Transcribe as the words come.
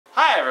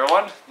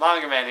everyone,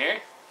 MangaMan here.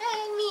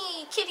 And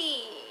me,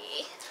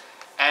 Kittie.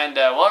 And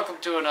welcome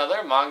to another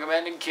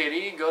MangaMan and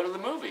Kittie Go to the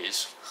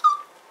Movies.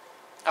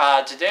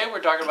 Today we're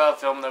talking about a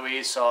film that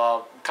we saw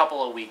a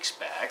couple of weeks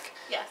back.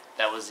 Yes.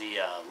 That was the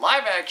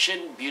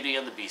live-action Beauty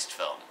and the Beast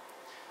film.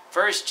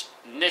 First,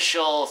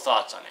 initial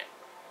thoughts on it.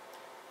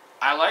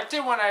 I liked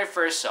it when I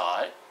first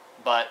saw it,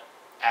 but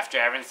after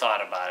having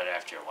thought about it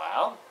after a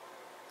while,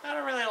 I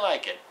don't really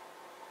like it.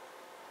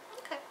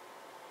 Okay.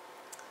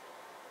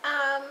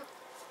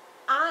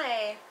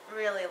 I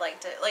really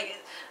liked it.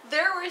 Like,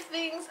 there were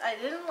things I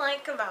didn't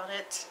like about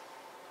it,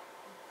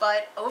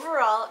 but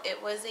overall,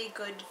 it was a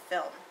good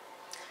film.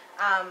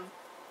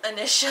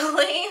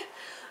 Initially,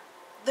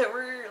 there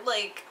were,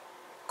 like,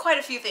 quite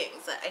a few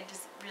things that I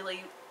just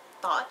really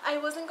thought I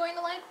wasn't going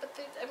to like, but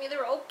they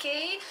were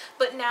okay.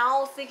 But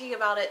now, thinking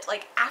about it,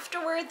 like,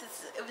 afterwards,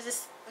 it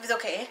was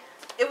okay.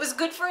 It was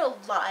good for a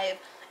live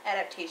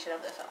adaptation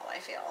of the film, I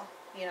feel,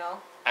 you know?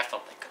 I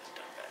felt they could have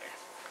done better.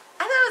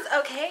 I thought it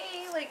was okay.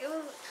 Like,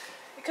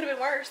 it could have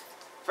been worse.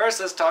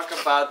 First, let's talk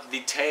about the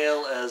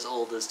tale as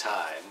old as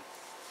time.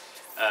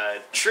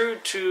 True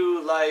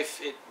to life,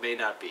 it may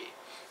not be.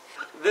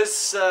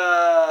 This,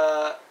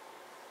 well,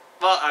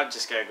 I'm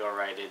just gonna go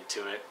right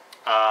into it.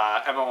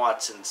 Emma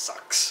Watson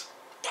sucks.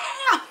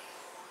 Damn!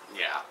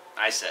 Yeah,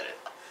 I said it.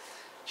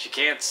 She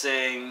can't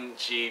sing,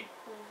 she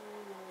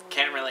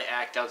can't really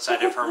act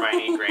outside of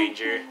Hermione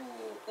Granger.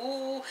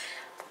 Ooh.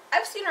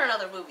 I've seen her in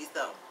other movies,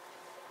 though.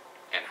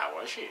 And how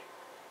was she?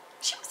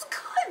 She was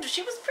good.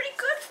 She was pretty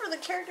good for the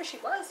character she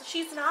was.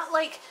 She's not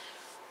like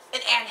an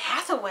Anne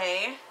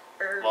Hathaway.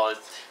 Well,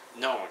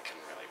 no one can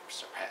really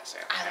surpass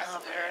Anne Hathaway. I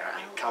love her. I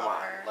mean, come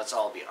on. Let's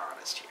all be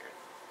honest here.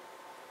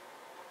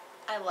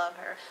 I love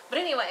her. But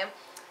anyway,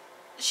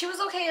 she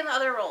was okay in the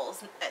other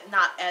roles.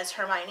 Not as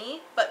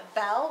Hermione, but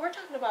Belle. We're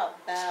talking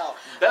about Belle.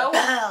 Belle?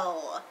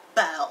 Belle.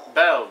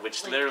 Belle,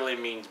 which literally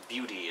means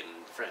beauty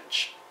in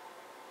French.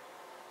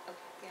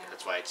 Yeah.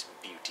 That's why it's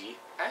Beauty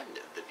and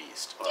the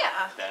Beast. Or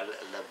yeah. Belle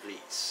le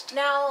Beast.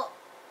 Now,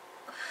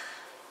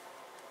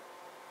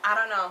 I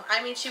don't know.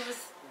 I mean, she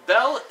was...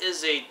 Belle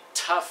is a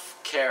tough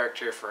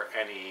character for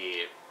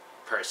any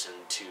person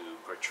to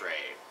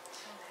portray.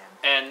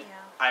 Okay. And yeah.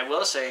 I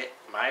will say,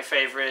 my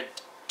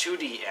favorite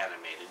 2D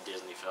animated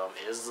Disney film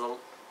is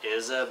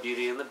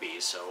Beauty and the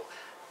Beast, so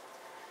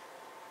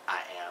I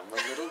am a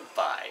little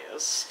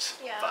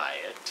biased by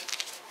it.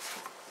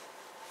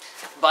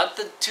 But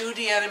the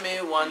 2D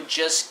animated one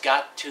just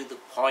got to the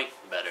point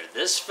better.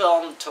 This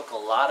film took a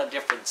lot of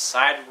different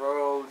side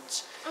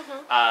roads.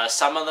 Mm-hmm.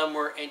 Some of them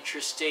were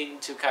interesting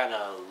to kind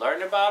of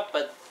learn about,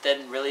 but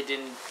then really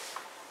didn't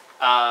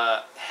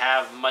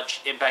have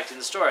much impact in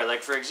the story.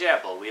 Like, for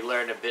example, we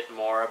learned a bit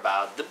more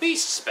about the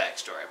Beast's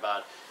backstory,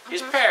 about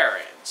his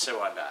parents and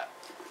whatnot.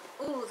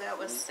 Ooh, that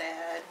was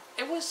sad.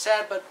 It was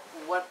sad, but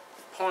what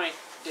point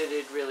did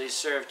it really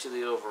serve to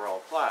the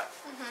overall plot?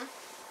 Mm-hmm.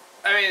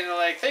 I mean,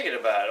 like, thinking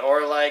about it,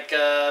 or like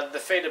the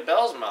fate of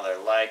Belle's mother,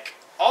 like,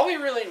 all we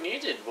really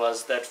needed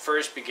was that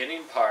first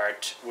beginning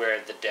part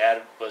where the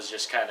dad was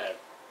just kind of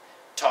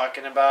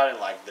talking about it, and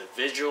like the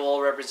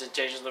visual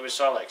representations that we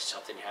saw, like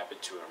something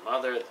happened to her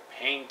mother, the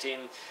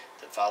painting,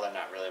 the father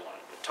not really wanting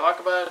to talk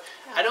about it.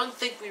 Yeah. I don't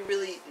think we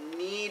really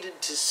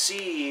needed to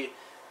see,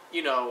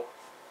 you know,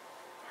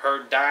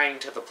 her dying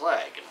to the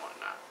plague and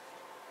whatnot.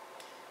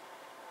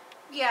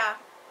 Yeah,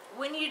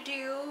 when you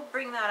do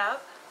bring that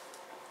up,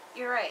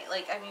 you're right.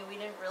 Like, I mean, we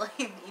didn't really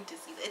need to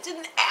see that. It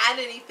didn't add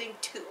anything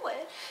to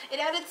it. It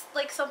added,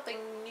 like, something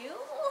new,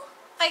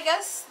 I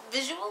guess,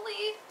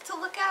 visually to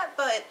look at,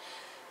 but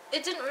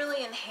it didn't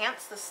really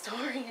enhance the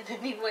story in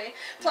any way.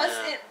 Plus,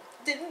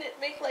 didn't it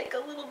make, like,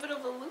 a little bit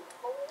of a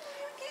loophole?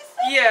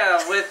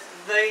 Yeah,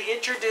 they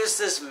introduced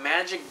this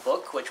magic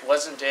book, which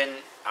wasn't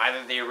in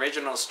either the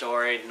original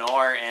story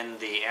nor in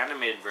the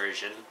animated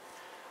version,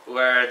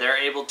 where they're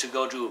able to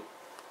go to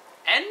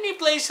any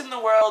place in the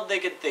world they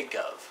could think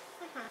of.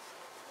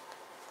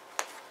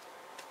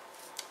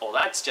 Well,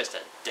 that's just a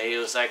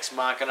Deus Ex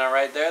Machina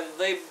right there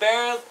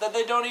that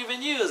they don't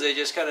even use. They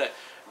just kind of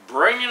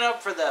bring it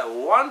up for that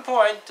one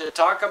point to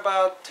talk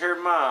about her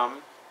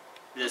mom,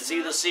 to see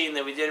the scene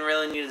that we didn't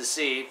really need to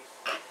see,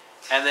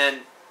 and then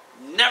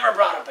never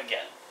brought up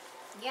again.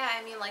 Yeah,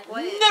 I mean, like,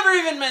 what? Never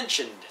even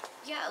mentioned.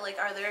 Yeah, like,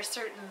 are there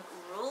certain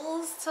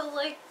rules to,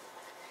 like,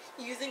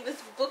 using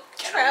this book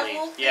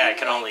travel thing? Yeah,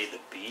 can only the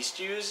Beast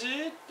use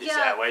it? Is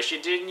that why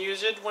she didn't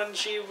use it when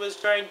she was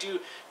trying to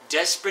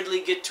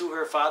desperately get to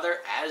her father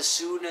as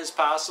soon as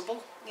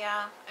possible?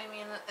 Yeah, I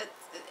mean,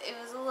 it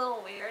was a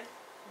little weird,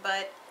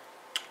 but...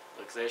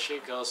 Look, there she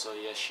goes, so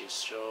yes, she's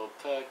so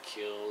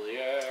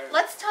peculiar.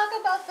 Let's talk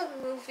about the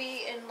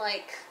movie in,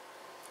 like...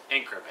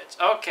 increments.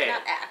 Okay.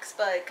 Not acts,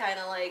 but kind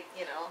of like,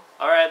 you know...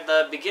 Alright,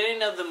 the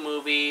beginning of the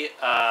movie,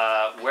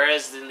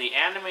 whereas in the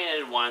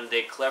animated one,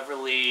 they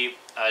cleverly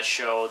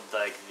showed,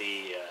 like,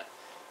 the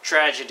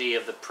tragedy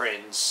of the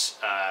prince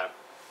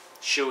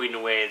shooing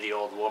away the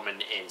old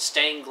woman in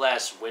stained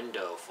glass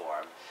window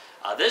form.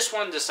 This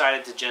one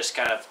decided to just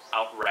kind of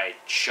outright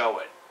show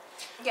it.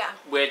 Yeah.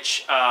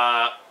 Which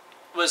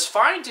was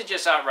fine to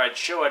just outright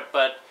show it,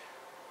 but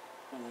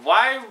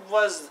why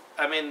was...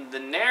 I mean, the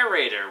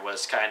narrator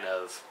was kind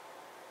of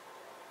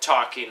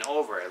talking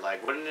over it.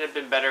 Like, wouldn't it have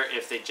been better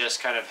if they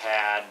just kind of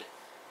had,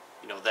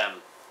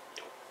 them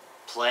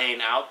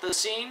playing out the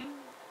scene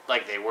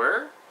like they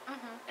were,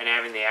 and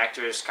having the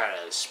actors kind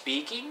of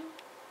speaking?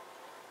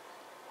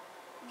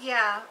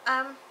 Yeah,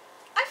 I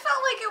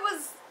felt like it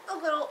was a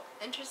little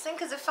interesting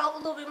because it felt a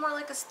little bit more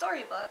like a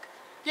storybook.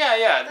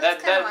 Yeah,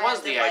 that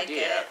was the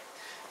idea.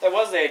 That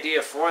was the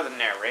idea for the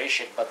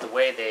narration, but the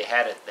way they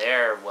had it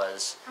there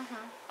was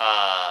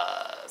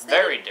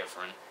very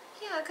different.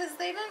 Yeah, because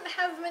they didn't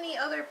have many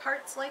other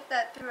parts like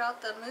that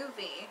throughout the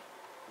movie.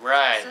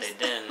 Right, they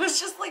didn't. It was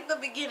just like the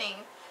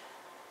beginning.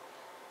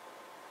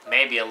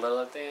 Maybe a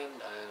little at the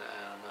end. I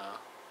don't know.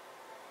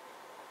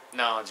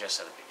 No, just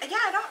at the beginning.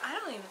 Yeah, I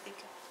don't even think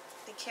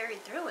they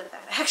carried through with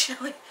that,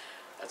 actually.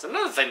 That's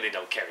another thing they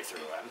don't carry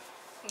through on.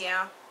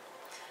 Yeah.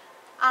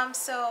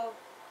 So,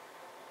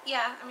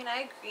 yeah, I mean,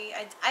 I agree.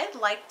 I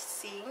liked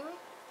seeing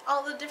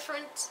all the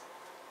different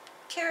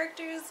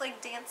characters,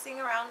 like, dancing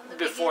around in the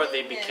Before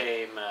they beginning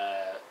became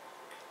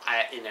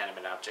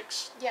inanimate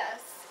objects.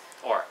 Yes.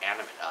 Or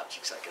animate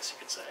objects, I guess you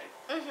could say.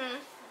 Mm-hmm.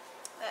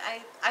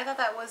 I thought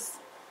that was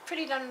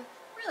pretty done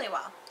really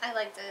well. I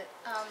liked it.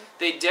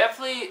 They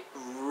definitely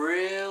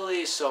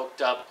really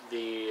soaked up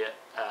the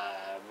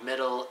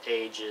Middle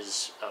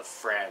Ages of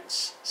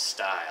France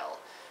style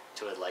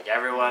to it. Like,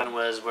 everyone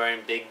was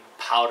wearing big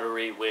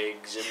powdery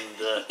wigs and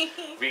the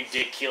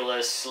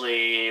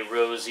ridiculously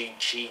rosy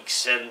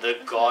cheeks and the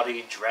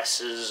gaudy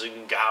dresses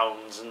and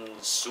gowns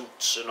and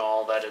suits and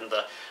all that, and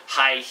the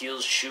high heel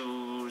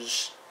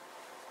shoes.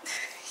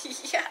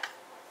 Yeah.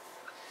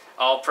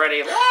 All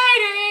pretty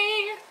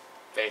lady!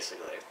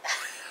 Basically.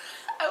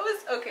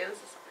 Okay, this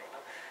is something.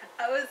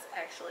 I was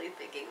actually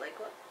thinking, like,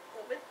 what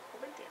would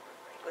Dan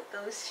look like with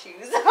those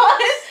shoes on?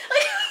 Like,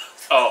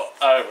 oh,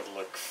 I would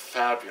look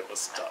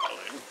fabulous,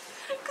 darling.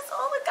 Because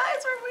all the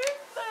guys were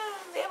wearing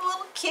them. They have a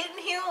little kitten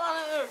heel on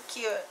it. They're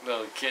cute.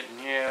 Little kitten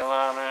heel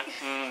on it.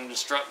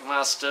 Just strutting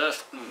my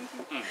stuff.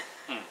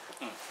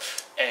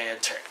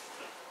 And turn.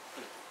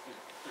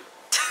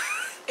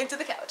 Into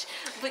the couch.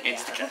 But Into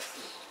yeah. the couch.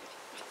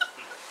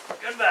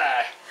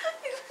 Goodbye.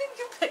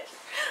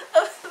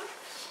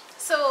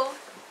 So,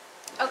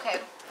 okay.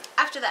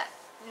 After that,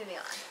 moving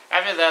on.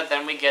 After that,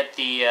 then we get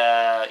the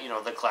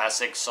the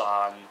classic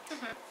song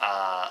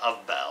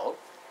of Belle,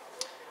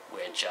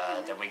 which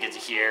then we get to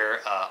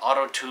hear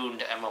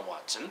auto-tuned Emma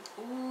Watson.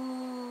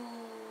 Ooh,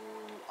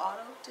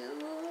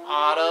 auto-tune.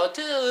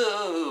 Auto-tune.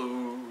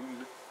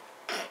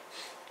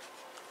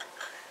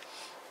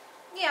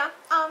 Yeah.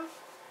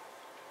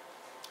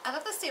 I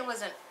thought the scene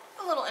wasn't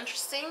a little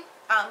interesting.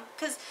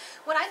 Because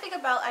when I think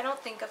about, I don't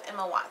think of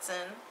Emma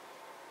Watson.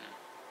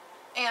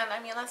 And, I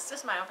mean, that's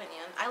just my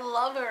opinion. I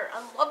love her.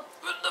 I love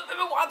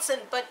Emma Watson,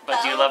 but...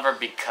 But do you love her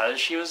because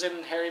she was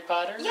in Harry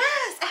Potter?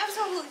 Yes,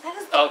 absolutely. That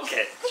is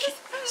okay.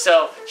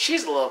 So,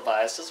 she's a little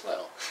biased as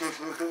well.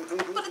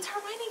 But it's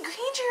Hermione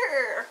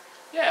Granger.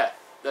 Yeah,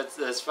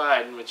 that's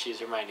fine when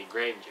she's Hermione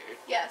Granger.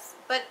 Yes,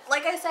 but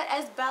like I said,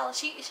 as Belle,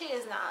 she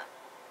is not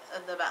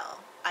the Belle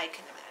I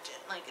can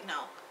imagine. Like,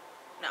 no.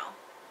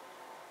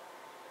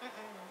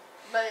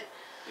 But...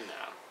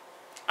 No.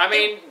 I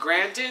mean,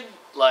 granted,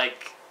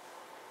 like...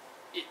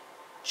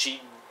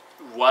 She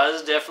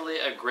was definitely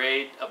a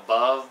grade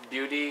above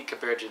Beauty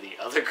compared to the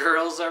other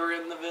girls that were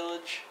in the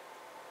village.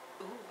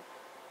 Ooh.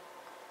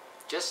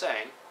 Just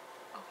saying.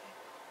 Okay.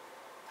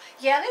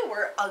 Yeah, they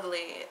were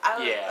ugly.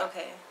 Yeah.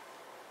 Okay.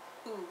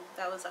 Ooh,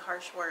 that was a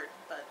harsh word,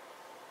 but...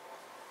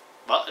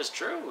 Well, it's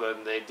true,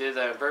 and they did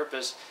that on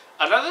purpose.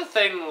 Another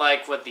thing,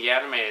 like what the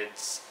animated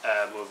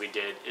movie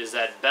did, is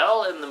that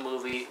Belle in the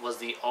movie was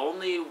the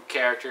only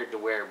character to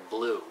wear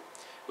blue,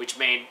 which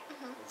made,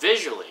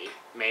 visually,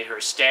 made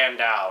her stand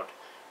out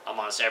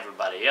amongst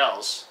everybody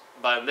else.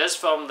 But in this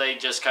film, they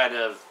just kind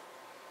of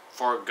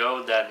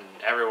forego that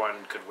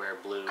everyone could wear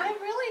blue. I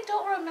really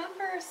don't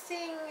remember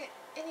seeing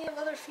any of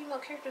other female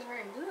characters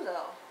wearing blue,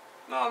 though.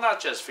 No, not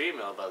just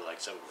female, but like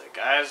some of the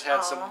guys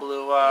had some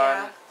blue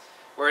on. Yeah.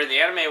 Where in the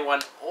anime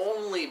one,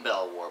 only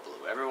Belle wore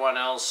blue. Everyone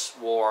else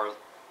wore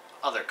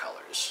other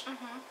colors.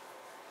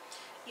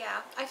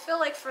 Yeah, I feel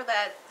like for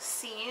that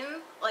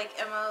scene, like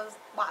Emma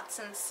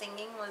Watson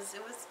singing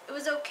it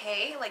was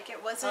okay. Like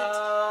it wasn't.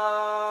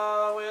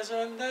 Oh,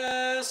 isn't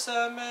this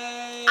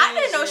amazing? I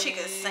didn't know she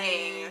could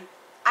sing.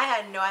 I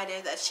had no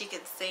idea that she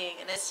could sing,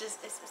 and it's just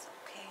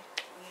okay,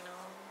 you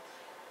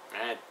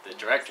know. Right, the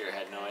director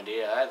had no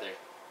idea either.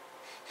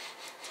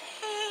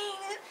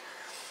 Dang.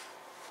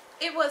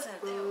 It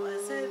wasn't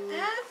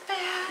that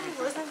bad. It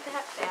wasn't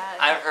that bad.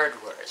 I've heard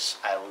worse.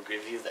 I will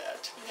give you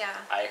that. Yeah.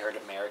 I heard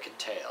American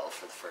Tail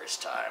for the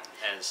first time,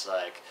 and it's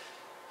like,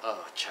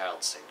 oh,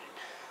 child singing.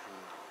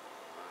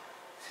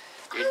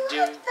 I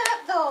liked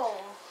that though.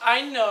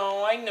 I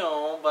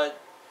know, but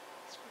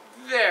it's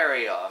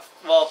very off.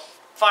 Well,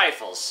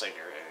 Fiefel's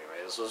singer,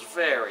 anyways, was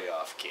very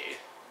off key.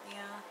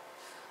 Yeah.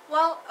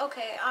 Well,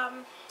 okay.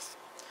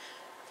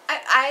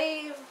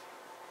 I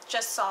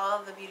just saw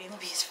The Beauty and the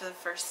Beast for the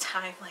first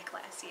time like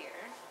last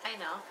year. I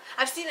know.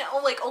 I've seen it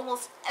on like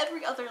almost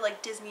every other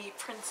like Disney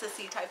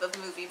princessy type of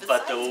movie besides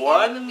But the Beauty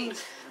one, and the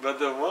Beast. but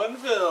the one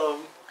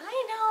film.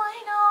 I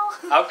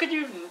know. How could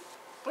you?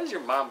 What has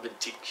your mom been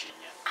teaching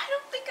you? I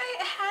don't think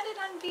I had it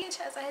on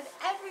VHS. I had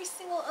every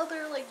single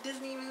other like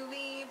Disney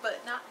movie,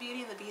 but not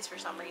Beauty and the Beast for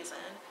some reason.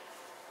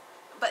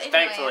 But anyway,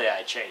 Thankfully,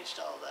 I changed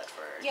all that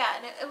for her. yeah,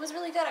 and it was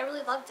really good. I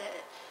really loved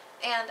it.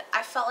 And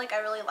I felt like I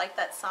really liked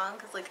that song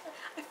because, like,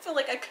 I feel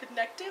like I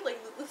connected. Like,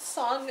 the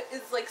song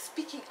is, like,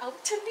 speaking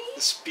out to me.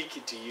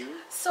 Speaking to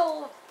you?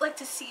 So, like,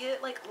 to see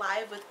it, like,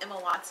 live with Emma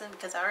Watson,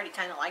 because I already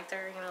kind of liked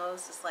her, you know, it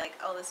was just like,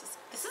 oh, this is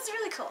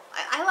really cool.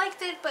 I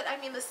liked it, but, I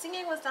mean, the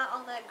singing was not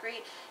all that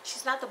great.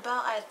 She's not the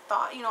belle I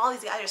thought. You know, all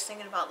these guys are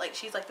singing about, like,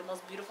 she's, like, the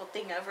most beautiful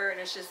thing ever, and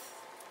it's just...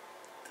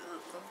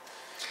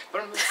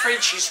 But I'm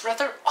afraid she's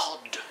rather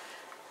odd.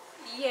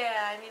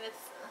 Yeah, I mean, it's...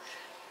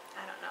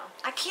 I don't know.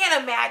 I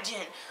can't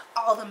imagine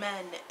all the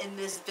men in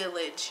this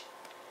village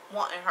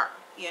wanting her.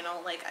 You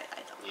know, like, I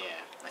don't know.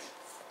 Yeah. Like,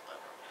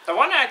 the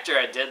one actor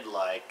I did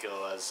like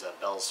was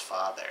Belle's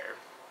father.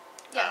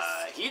 yes.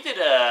 He did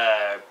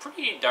a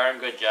pretty darn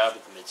good job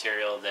with the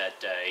material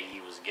that he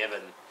was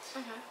given.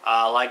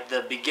 Mm-hmm. Like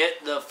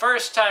the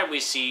first time we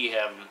see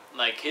him,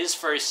 like his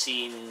first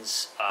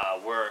scenes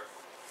were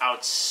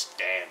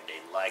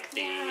outstanding. Like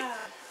the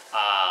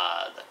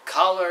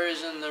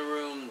colors in the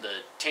room,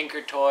 the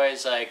Tinker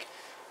Toys, like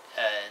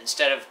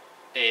instead of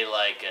a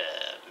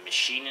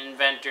machine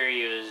inventor,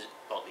 he was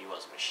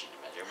a machine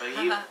inventor, but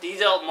he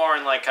dealt more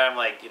in like kind of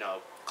like, you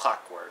know,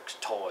 clockworks,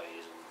 toys,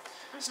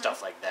 and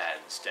stuff like that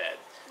instead,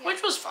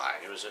 which was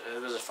fine. It was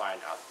a fine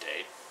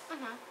update.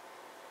 Mm-hmm.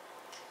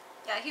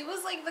 Yeah, he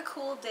was like the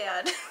cool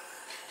dad.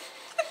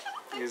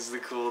 He's the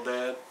cool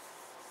dad.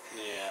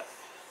 Yeah.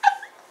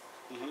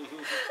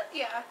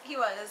 Yeah, he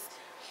was.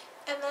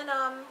 And then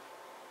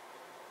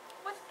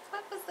what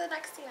was the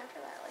next scene after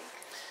that? Like.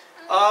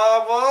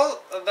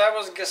 Well, that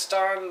was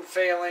Gaston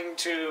failing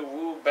to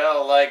woo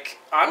Belle. Like,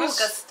 honest.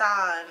 Ooh,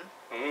 Gaston.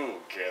 Ooh,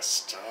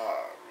 Gaston.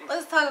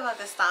 Let's talk about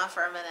Gaston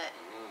for a minute.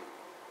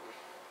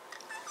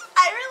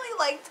 I really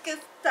liked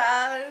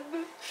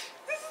Gaston.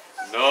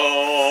 No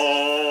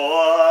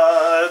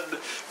one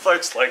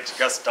fights like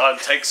Gaston,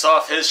 takes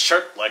off his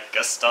shirt like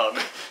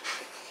Gaston.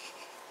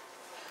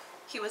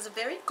 He was a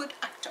very good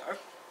actor.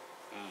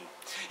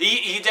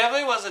 He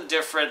definitely was a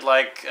different,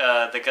 like,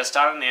 the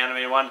Gaston in the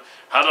animated one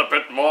had a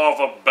bit more of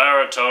a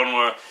baritone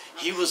where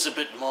he was a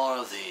bit more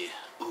of the,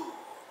 ooh,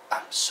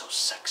 I'm so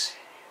sexy.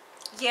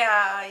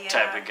 Yeah.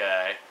 Type of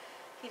guy.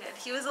 He did.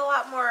 He was a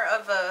lot more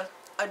of a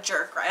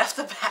jerk right off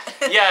the bat.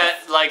 Yeah,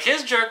 like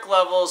his jerk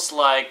levels,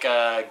 like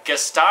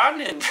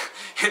Gaston in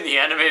the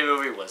animated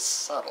movie was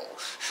subtle.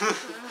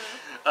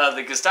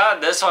 The Gaston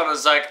in this one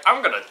was like,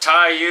 I'm gonna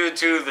tie you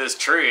to this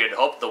tree and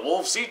hope the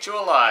wolves eat you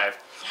alive.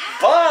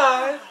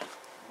 Yeah.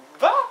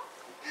 Bye!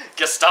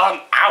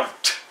 Gaston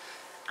out!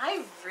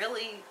 I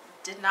really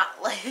did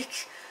not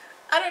like...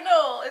 I don't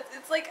know.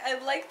 It's like I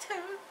liked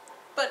him,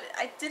 but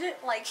I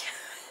didn't like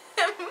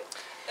him.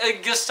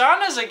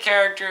 Gaston as a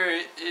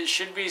character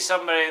should be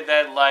somebody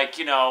that, like,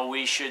 you know,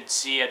 we should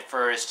see at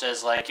first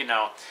as, like, you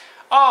know,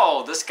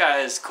 oh, this guy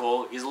is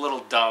cool. He's a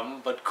little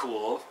dumb, but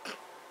cool.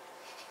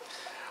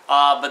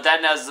 But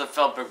then as the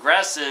film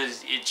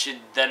progresses, it should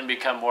then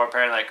become more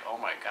apparent, like, oh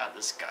my god,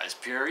 this guy's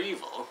pure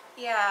evil.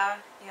 Yeah,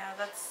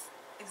 that's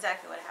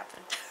exactly what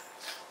happened.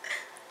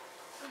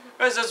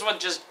 Whereas this one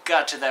just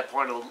got to that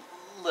point a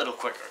little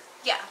quicker.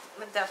 Yeah,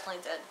 it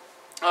definitely did.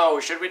 Oh,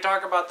 should we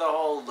talk about the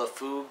whole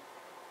LeFou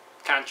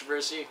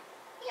controversy?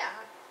 Yeah.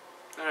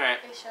 Alright.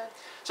 We should.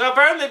 So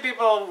apparently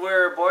people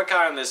were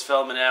boycotting this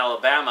film in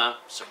Alabama.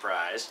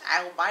 Surprise.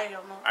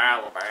 Alabama.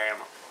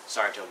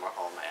 Sorry to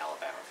all my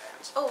Alabama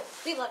fans. Oh,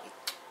 we love you.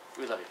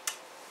 We love you.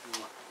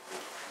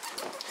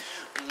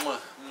 Mwah,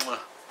 mwah.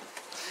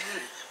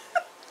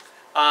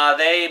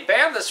 They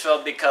banned this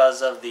film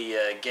because of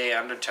the gay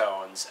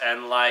undertones,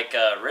 and like,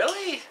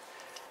 really?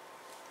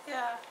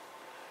 Yeah.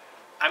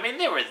 I mean,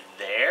 they were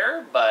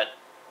there, but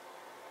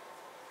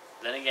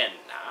then again,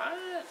 not.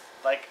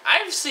 Like,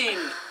 I've seen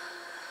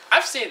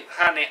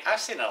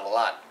a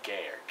lot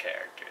gayer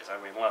characters. I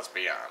mean, let's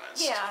be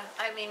honest. Yeah,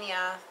 I mean,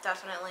 yeah,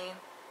 definitely.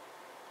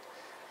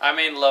 I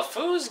mean,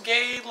 LeFou's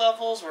gay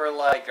levels were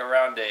like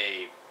around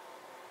a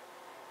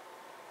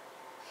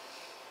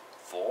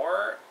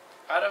 4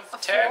 out of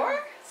 10.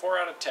 4? 4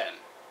 out of 10.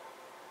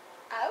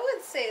 I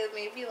would say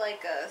maybe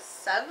like a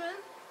 7.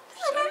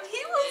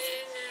 He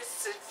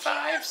was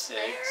 5,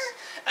 6.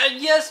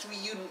 And yes,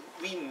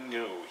 we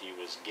knew he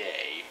was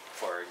gay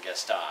for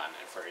Gaston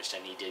at first,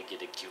 and he did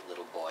get a cute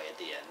little boy at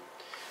the end.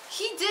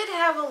 He did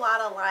have a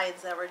lot of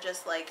lines that were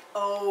just like,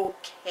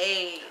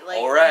 okay, like,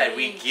 all right,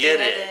 we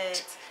get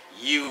it.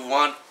 You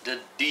want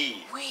the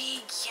D. We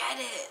get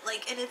it.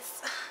 Like, and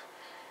it's,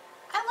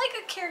 I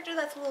like a character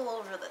that's a little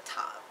over the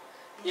top.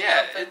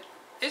 Yeah,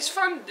 it's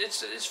fun.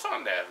 It's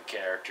fun to have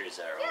characters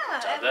that are over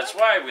the top. That's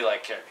like, why we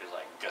like characters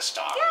like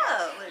Gaston,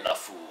 yeah,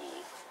 LeFou.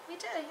 We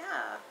did,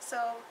 yeah.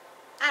 So,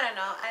 I don't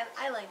know.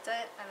 I liked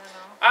it. I don't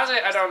know.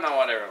 Honestly, I don't know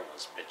what everyone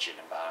was bitching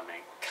about. I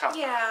mean, come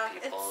on,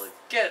 people.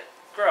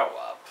 Grow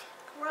up.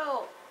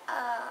 Grow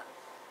up.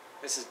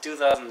 This is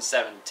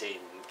 2017.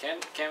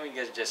 Can we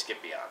just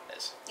get beyond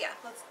this? Yeah,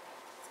 let's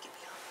get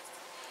beyond this.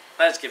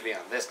 Let's get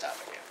beyond this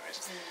topic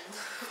anyways.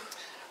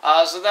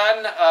 So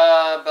then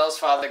Belle's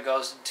father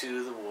goes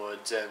into the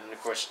woods, and of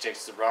course she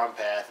takes the wrong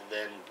path, and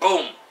then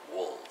boom,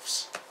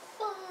 wolves.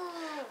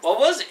 What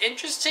was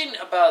interesting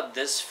about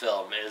this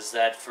film is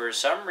that for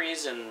some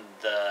reason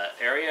the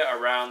area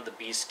around the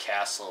Beast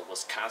Castle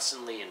was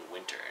constantly in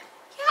winter.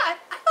 Yeah,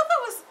 I thought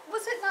that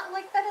was it not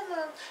like that in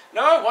the...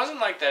 No, it wasn't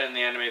like that in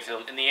the animated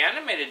film. In the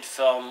animated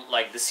film,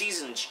 like, the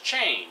seasons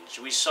changed.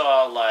 We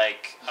saw,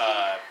 like,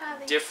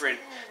 different...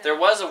 Did. There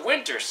was a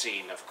winter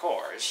scene, of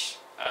course.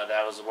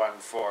 That was the one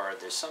for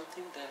There's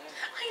Something That...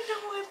 I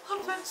know, I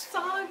love that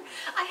song.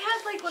 I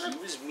had, like, one of... He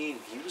was mean,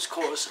 he was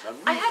coarse, and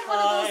I'm I had one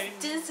of those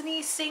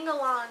Disney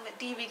sing-along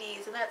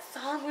DVDs, and that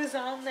song was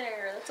on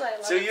there. That's why I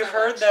love it so you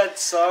heard that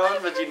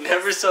song, but you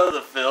never saw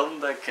the film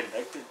that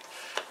connected?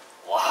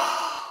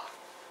 Wow.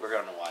 We're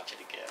going to watch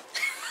it again.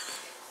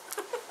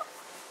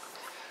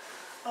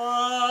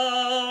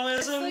 Oh,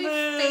 isn't it's my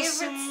this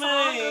favorite amazing?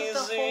 song of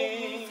the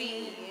whole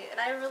movie, and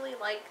I really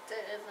liked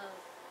it.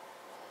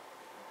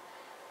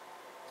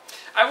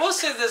 I will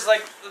say this,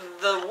 like,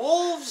 the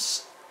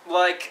wolves,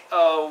 like,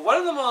 one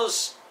of the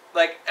most,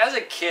 like, as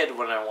a kid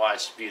when I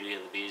watched Beauty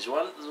and the Beast,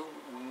 one of the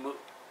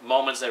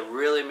moments that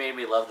really made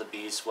me love the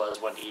Beast was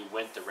when he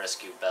went to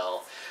rescue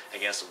Belle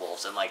against the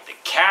wolves, and, like, the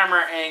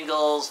camera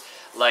angles,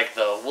 like,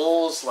 the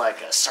wolves, like,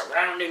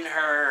 surrounding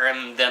her,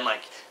 and then,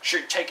 like,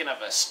 she taking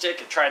up a stick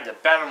and tried to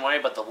bat him away,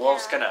 but the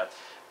wolves kind of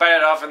bite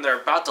it off, and they're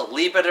about to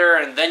leap at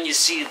her, and then you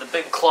see the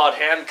big clawed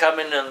hand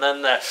coming, and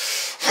then the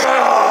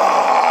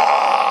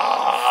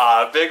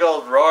big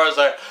old roar is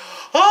like,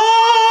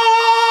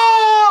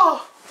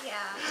 oh! Yeah.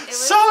 It was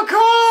So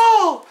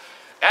cool!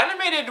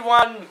 Animated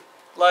one,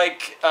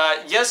 like,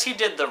 yes, he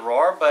did the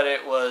roar, but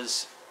it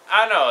was,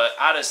 I don't know,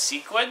 out of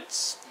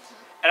sequence.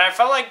 And I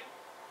felt like,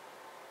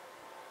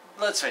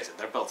 let's face it,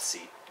 they're both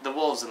the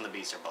wolves and the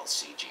beast are both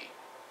CG.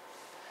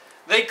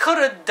 They could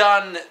have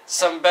done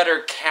some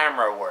better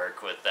camera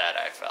work with that,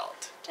 I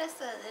felt. Just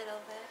a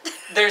little bit.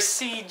 They're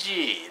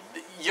CG.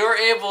 You're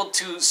able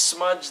to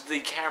smudge the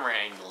camera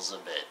angles a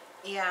bit.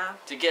 Yeah.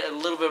 To get a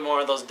little bit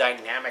more of those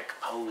dynamic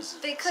poses.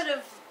 They could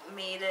have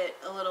made it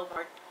a little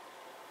more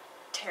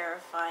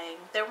terrifying.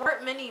 There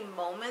weren't many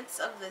moments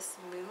of this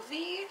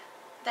movie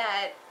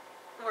that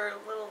were a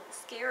little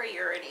scary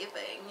or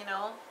anything, you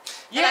know?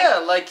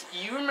 Yeah, like,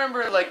 you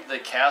remember, like, the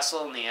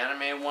castle in the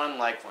anime one,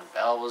 like, when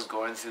Belle was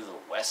going through the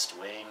West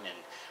Wing,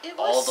 and it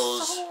all was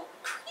those... so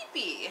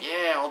creepy.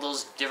 Yeah, all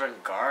those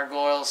different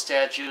gargoyle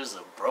statues,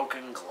 the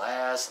broken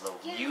glass, the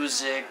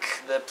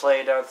music that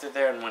played out through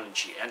there, and when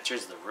she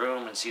enters the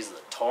room and sees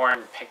the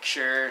torn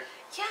picture.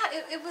 Yeah,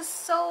 it was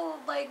so,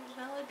 like,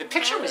 melodramatic.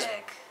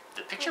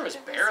 The picture was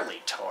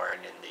barely torn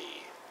in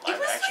the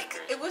live action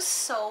version. It was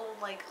so,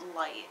 like,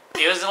 light.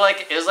 It was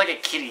like a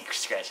kitty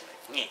scratching,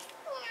 like, nyeh.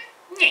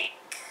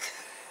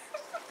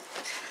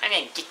 I'm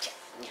gonna get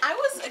you. I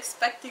was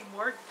expecting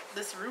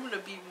this room to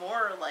be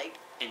more, like...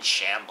 in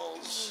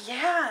shambles.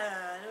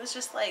 Yeah, it was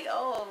just like,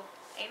 oh,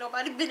 ain't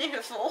nobody been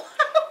here for a while.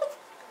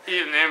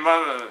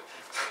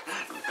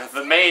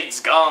 The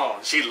maid's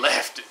gone. She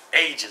left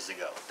ages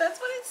ago. That's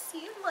what it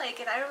seemed like,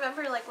 and I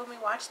remember, like, when we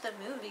watched the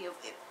movie,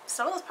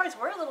 some of those parts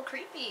were a little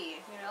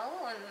creepy, you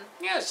know? And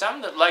yeah,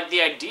 some of the, like,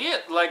 the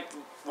idea, like,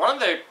 one of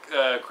the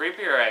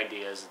creepier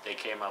ideas that they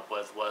came up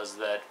with was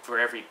that for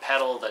every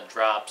petal that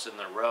drops in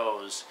the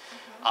rose,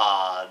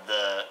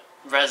 the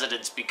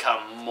residents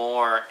become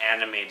more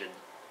animated,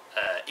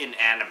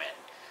 inanimate,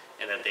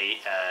 and that they,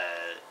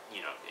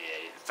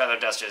 feather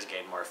dusters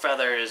gain more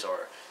feathers,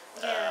 or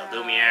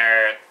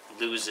Lumiere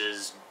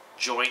loses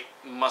joint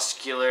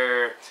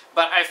muscular.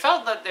 But I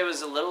felt that there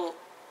was a little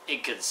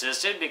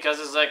inconsistent, because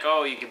it's like,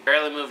 oh, you can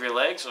barely move your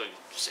legs, so you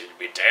seem to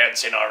be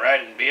dancing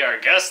alright and be our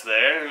guest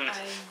there.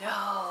 I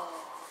know.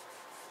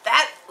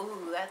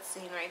 That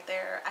scene right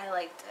there, I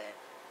liked it.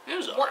 It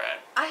was alright.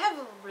 I have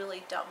a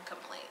really dumb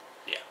complaint.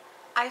 Yeah.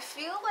 I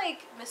feel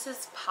like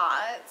Mrs.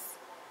 Potts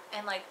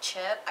and, like,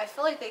 Chip, I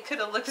feel like they could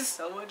have looked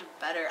so much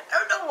better. I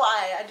don't know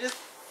why.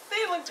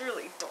 They looked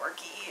really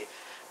dorky.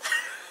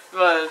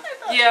 But,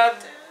 yeah.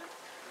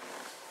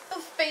 The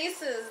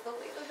faces, the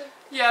way that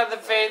yeah,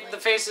 the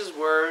faces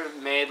were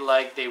made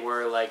like they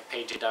were, like,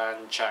 painted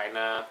on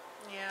China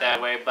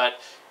that way,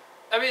 but,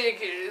 I mean,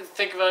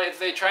 think about it, if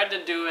they tried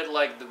to do it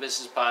like the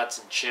Mrs. Potts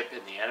and Chip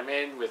in the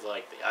anime, with,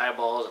 like, the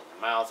eyeballs and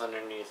the mouth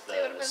underneath the stuff.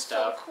 It would have been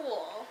so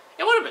cool.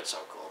 It would have been so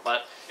cool,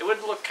 but it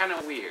would look kind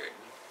of weird.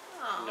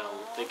 Aww. You know,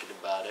 thinking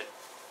about it.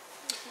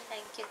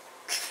 Thank you.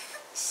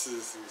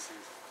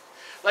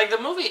 Like, the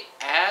movie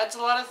adds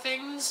a lot of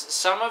things.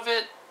 Some of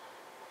it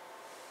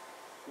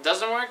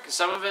doesn't work.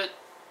 Some of it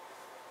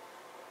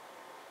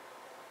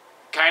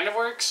kind of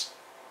works.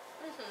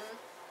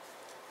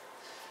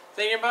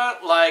 Thinking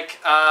about, like,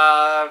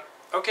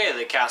 okay,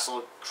 the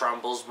castle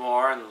crumbles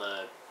more, and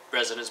the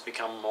residents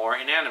become more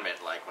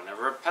inanimate, like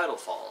whenever a petal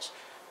falls.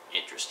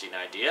 Interesting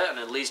idea, and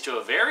it leads to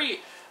a very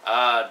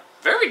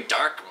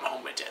dark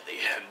moment at the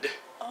end.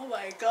 Oh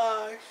my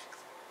gosh.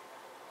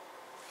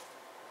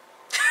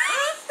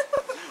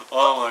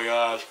 Oh my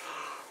gosh.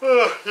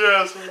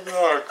 Yeah, so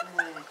dark.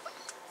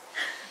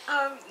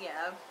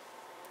 Yeah.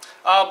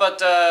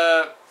 But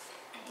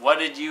what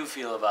did you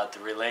feel about the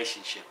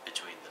relationship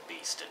between the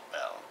Beast and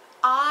Belle?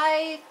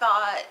 I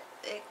thought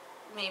it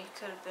maybe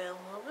could have been a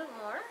little bit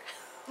more.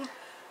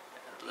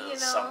 A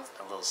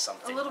little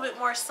something. A little bit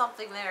more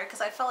something there,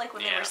 because I felt like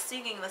when they were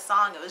singing the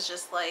song, it was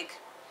just like.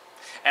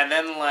 And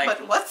then like.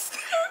 But what's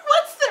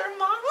their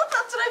mom?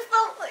 That's what I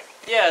felt like.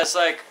 Yeah, it's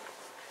like.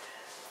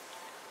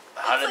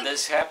 How did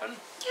this happen?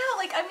 Yeah,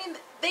 like I mean,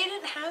 they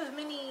didn't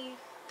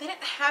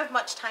have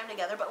much time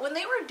together, but when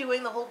they were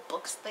doing the whole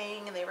books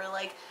thing, and they were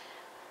like.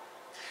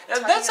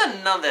 That's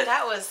another.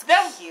 That was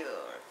cute.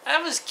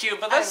 That was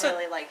cute, but I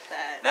really liked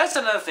that. That's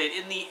another thing.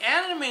 In the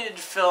animated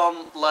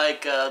film,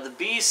 like the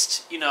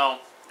Beast, you know,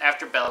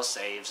 after Belle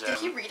saves him. Did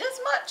he read as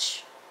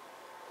much?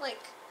 Like.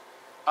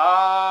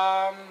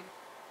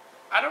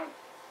 I don't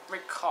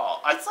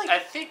recall. It's I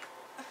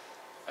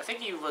think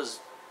he was.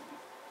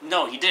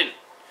 No, he didn't.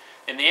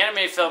 In the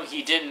animated film,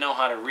 he didn't know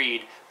how to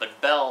read,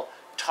 but Belle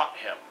taught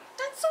him.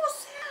 That's so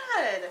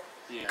sad.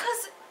 Yeah.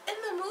 Because in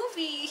the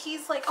movie,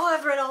 he's like, "Oh,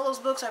 I've read all those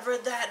books. I've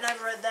read that, and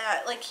I've read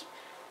that." Like,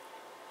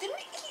 didn't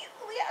he?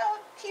 Yeah,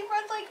 he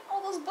read like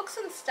all those books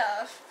and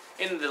stuff.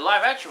 In the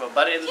live action one,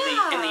 but in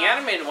the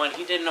animated one,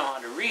 he didn't know how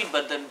to read.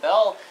 But then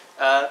Belle,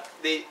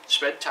 they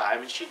spent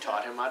time and she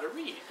taught him how to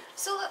read.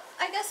 So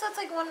I guess that's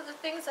like one of the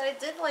things that I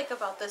did like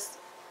about this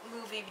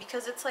movie,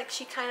 because it's like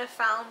she kind of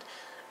found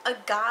a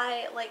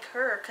guy like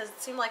her, because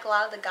it seemed like a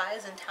lot of the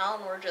guys in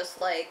town were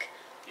just like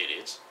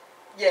idiots.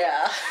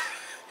 Yeah,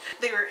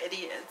 they were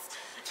idiots,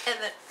 and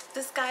then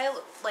this guy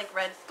like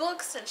read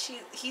books, and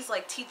he's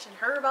like teaching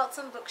her about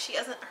some books she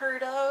hasn't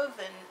heard of,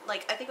 and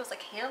like I think it was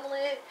like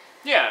Hamlet.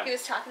 Yeah. He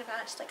was talking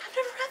about it. She's like, "I've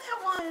never read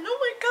that one. Oh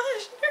my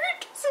gosh,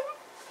 nerdism!"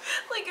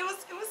 Like it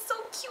was so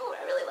cute.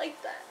 I really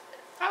liked that.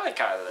 I like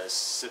kind of the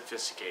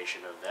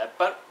sophistication of that.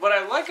 But what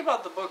I like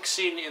about the book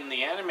scene in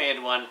the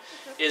animated one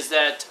is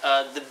that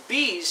the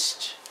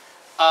Beast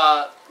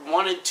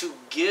wanted to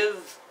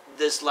give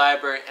this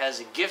library as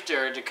a gift to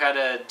her to kind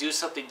of do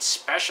something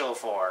special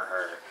for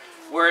her.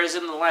 Whereas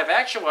in the live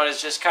action one,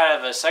 it's just kind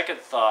of a second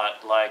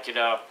thought, like, you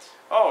know,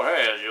 "Oh,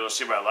 hey, you want to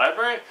see my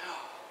library?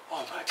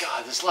 Oh my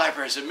god, this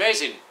library is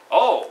amazing.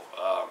 Oh,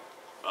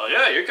 well,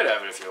 yeah, you could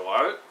have it if you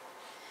want it."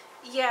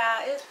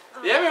 Yeah,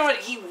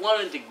 he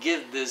wanted to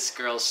give this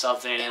girl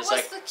something, and it's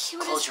like,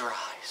 close your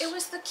eyes. It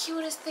was the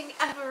cutest thing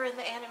ever in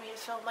the animated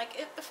film.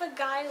 Like, if a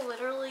guy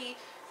literally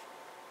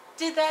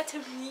did that to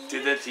me.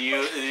 Did that to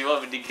you? And you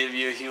want me to give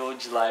you a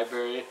huge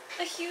library?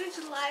 A huge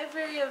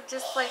library of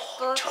just, like,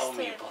 books.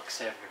 Tomy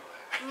books everywhere.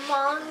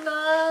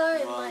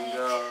 Manga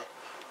and,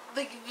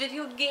 like,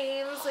 video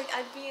games. Like,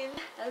 I'd be in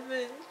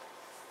heaven.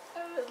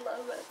 I would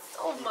love that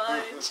so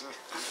much.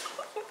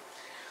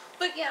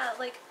 But, yeah,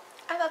 like,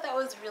 I thought that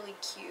was really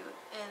cute,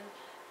 and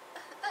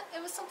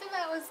it was something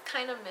that was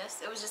kind of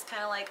missed. It was just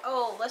kind of like,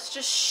 oh, let's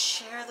just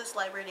share this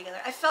library together.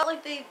 I felt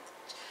like they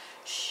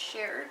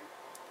shared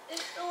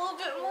it a little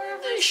bit more.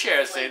 They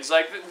share things.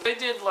 Like, they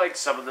did, like,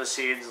 some of the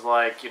scenes,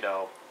 like, you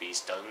know,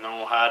 Beast doesn't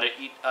know how to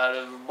eat out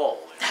of a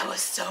bowl. That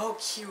was so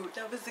cute.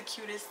 That was the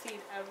cutest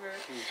scene ever.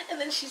 And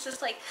then she's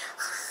just like,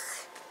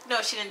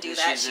 no, she didn't do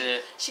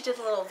that. She did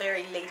a little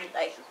very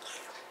ladylike.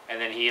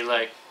 And then he,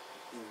 like,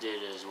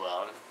 did as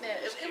well. Yeah,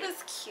 it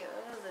was cute.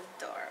 It was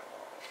adorable.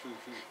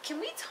 Can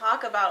we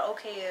talk about,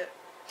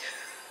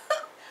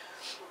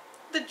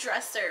 the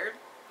dresser?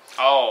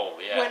 Oh,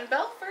 yeah. When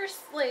Belle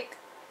first, like,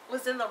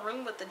 was in the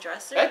room with the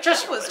dresser, that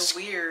was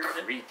weird.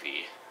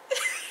 Creepy.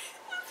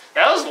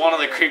 That was one of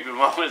the creepy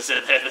moments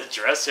that the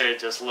dresser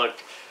just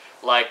looked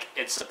like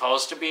it's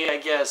supposed to be, I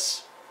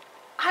guess.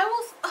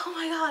 Oh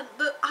my god,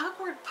 the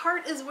awkward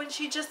part is when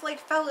she just, like,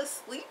 fell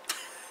asleep.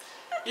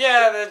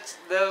 Yeah,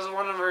 that was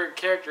one of her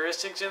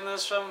characteristics in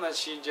this film, that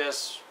she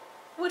just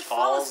would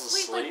fall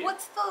asleep. Like,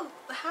 what's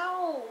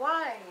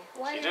why?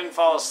 She didn't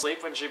fall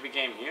asleep when she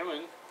became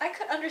human. I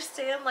could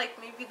understand, like,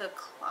 maybe the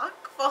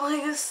clock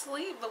falling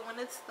asleep, but when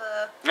it's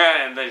the...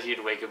 Yeah, and then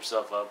he'd wake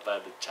himself up by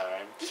the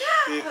time.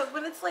 Yeah, but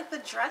when it's, like, the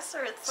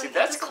dresser, it's like,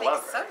 that's it doesn't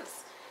clever. make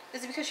sense.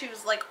 Is it because she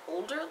was, like,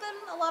 older than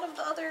a lot of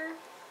the other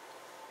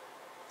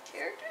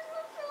characters in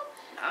the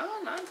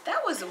film? No.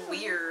 That was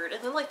weird.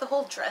 And then, like, the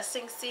whole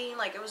dressing scene,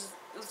 like, it was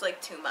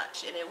like, too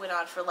much. And it went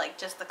on for, like,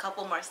 just a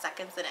couple more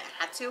seconds than it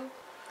had to.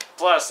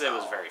 Plus, it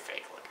was very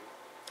fake looking.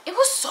 It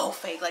was so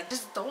fake. Like,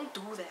 just don't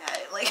do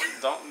that. Like,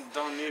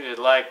 don't need it.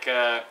 Like,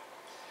 the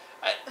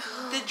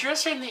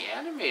dresser in the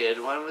animated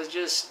one was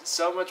just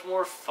so much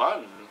more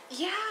fun.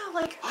 Yeah,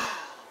 like...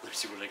 Let me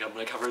see what I got in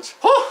my cupboards.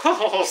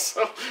 Oh,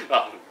 so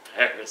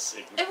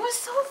embarrassing. It was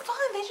so fun.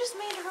 They just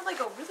made her, like,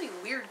 a really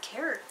weird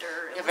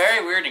character. Yeah,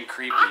 very weird and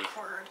creepy.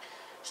 Awkward.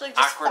 She, like,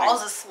 just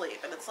falls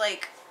asleep, and it's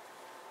like...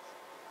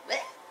 Bleh.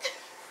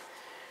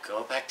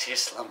 Go back to your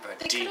slumber,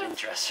 demon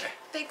dresser.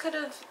 They could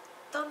have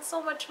done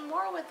so much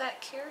more with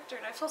that character,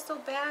 and I feel so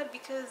bad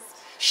because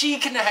she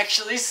can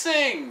actually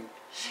sing.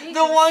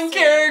 The one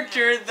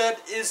character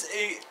that is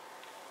a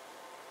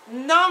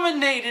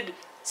nominated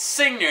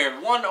singer,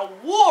 won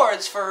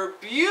awards for her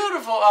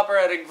beautiful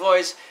operatic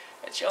voice,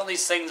 and she only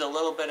sings a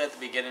little bit at the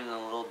beginning and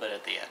a little bit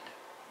at the end.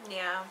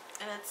 Yeah,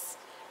 and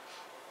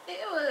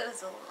it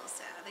was a little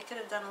sad. They could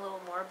have done a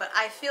little more, but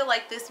I feel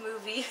like this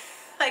movie,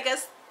 I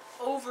guess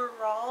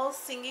overall,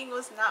 singing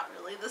was not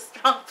really the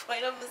strong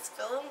point of this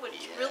film,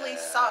 which really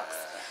sucks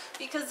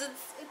because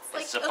it's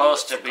like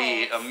supposed to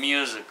be a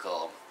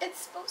musical.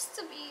 It's supposed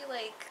to be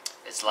like.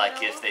 It's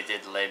like if they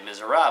did Les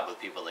Miserables with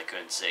people that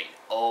couldn't sing.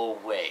 Oh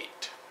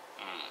wait.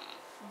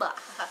 But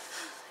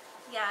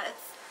yeah,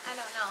 I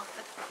don't know.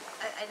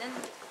 I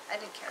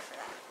didn't care for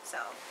that. So,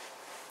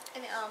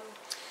 and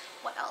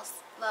what else?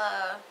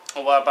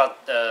 What about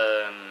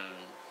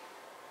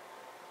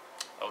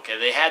okay,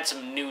 they had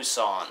some new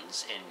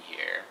songs in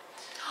here.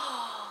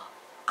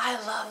 I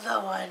love the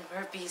one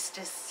where Beast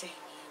is singing.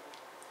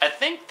 I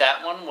think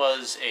that one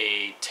was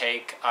a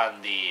take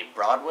on the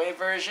Broadway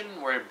version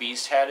where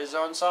Beast had his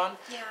own song.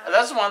 Yeah.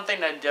 That's one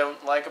thing I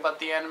don't like about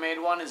the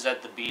animated one is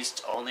that the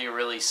Beast only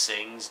really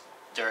sings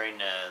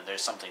during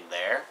There's Something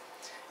There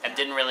and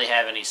didn't really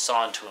have any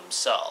song to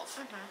himself.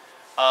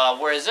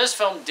 Whereas this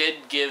film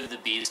did give the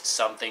Beast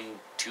something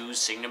to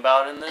sing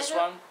about in this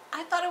one.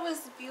 I thought it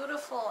was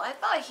beautiful. I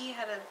thought he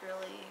had a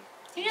really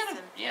he had a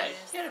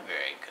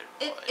very good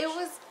voice. It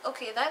was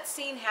okay. That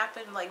scene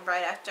happened like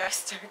right after I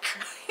started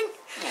crying.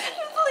 It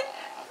was like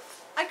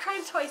I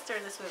cried twice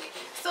during this movie.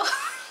 So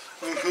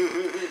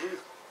it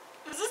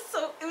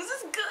was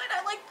just good.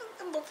 I like the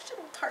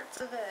emotional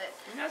parts of it.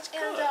 And that's good.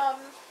 And I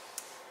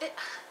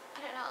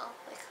don't know,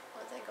 like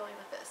where was I going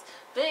with this?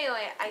 But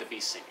anyway, the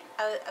Beast singing.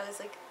 I was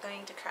like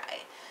going to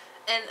cry,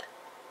 and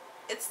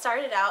it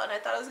started out, and I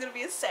thought it was gonna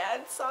be a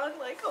sad song,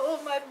 like "Oh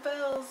my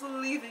belle's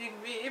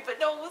leaving me," but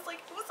no, it was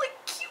like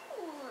cute.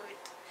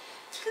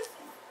 Cause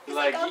he's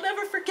like I'll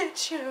never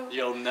forget you.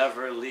 You'll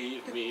never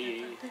leave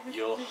me.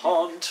 You'll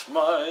haunt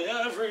my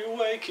every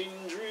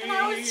waking dream. And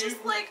I was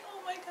just like,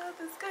 oh my god,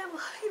 this guy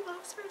he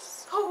loves her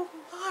so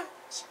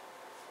much.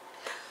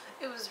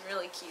 It was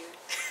really cute.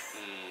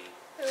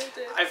 It really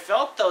did. I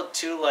felt though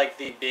too like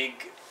the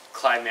big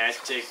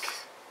climactic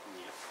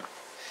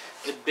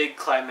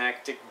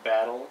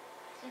battle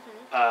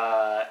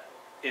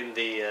in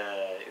the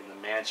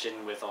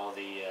mansion with all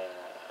the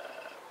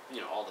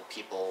all the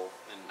people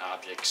and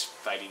objects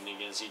fighting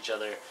against each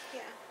other.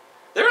 Yeah.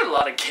 There were a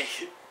lot of gay.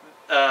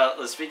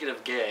 Speaking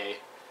of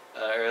gay,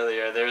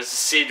 earlier there was a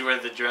scene where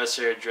the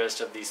dresser dressed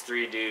up these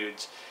three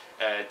dudes.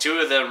 Two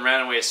of them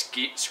ran away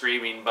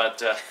screaming,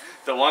 but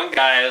the one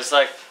guy is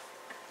like,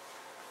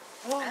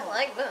 "Whoa, I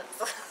like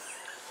this.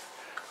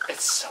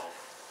 It's so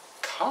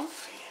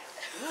comfy.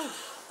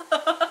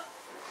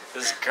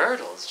 This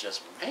girdle is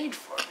just made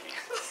for me."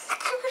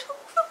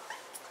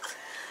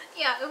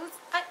 Yeah, it was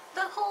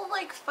the whole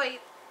like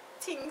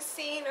fighting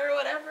scene or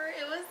whatever.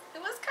 It was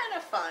kind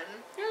of fun.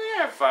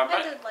 Yeah, fun.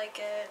 I did like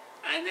it.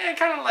 I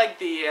kind of like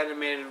the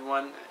animated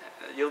one.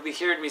 You'll be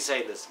hearing me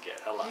say this again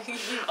a lot.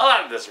 A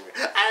lot of this.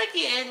 I like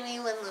the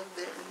animated one a little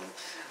bit.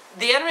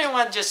 The animated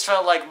one just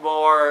felt like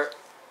more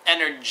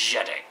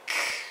energetic.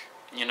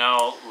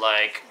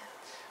 Like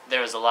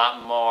there was a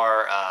lot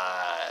more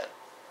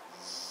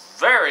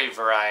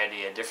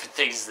variety of different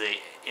things the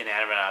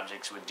inanimate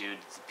objects would do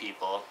to the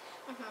people.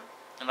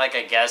 And like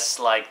I guess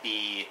like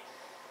the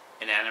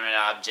inanimate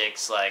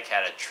objects like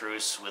had a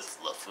truce with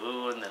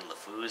LeFou, and then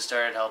LeFou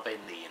started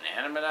helping the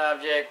inanimate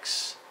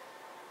objects.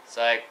 It's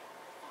like,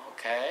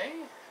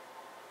 okay.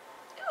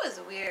 It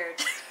was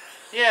weird.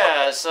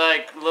 Yeah, it's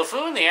like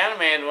LeFou in the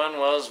animated one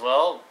was,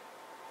 well,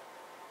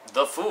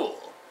 the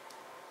fool.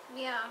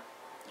 Yeah.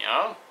 You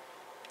know?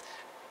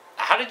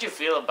 How did you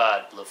feel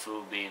about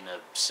LeFou being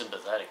a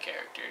sympathetic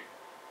character?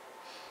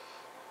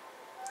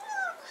 I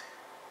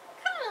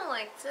kind of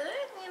liked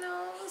it,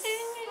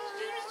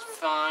 It's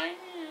fine.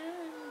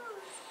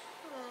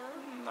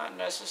 Yeah. Not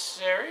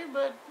necessary,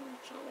 but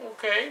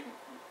okay.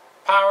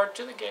 Power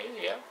to the gays,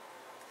 yeah.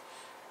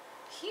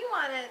 He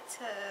wanted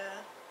to...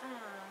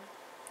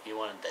 He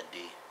wanted that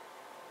D.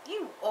 He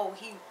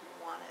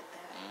wanted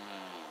that.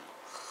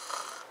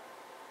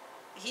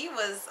 He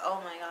was,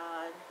 oh my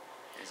god.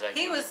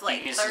 He was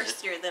like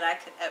thirstier than I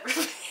could ever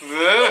be.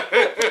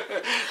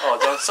 Oh,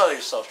 don't sell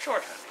yourself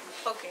short,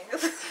 honey. Okay.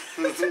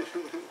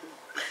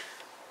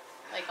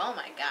 Like, oh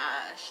my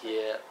gosh.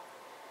 Yeah.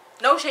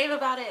 No shame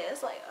about it.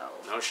 It's like, oh.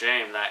 No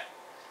shame. That.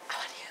 I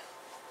want you.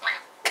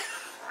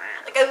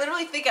 Like, I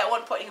literally think at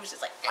one point he was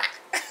just like.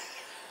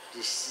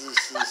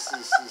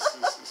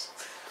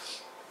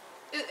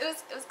 It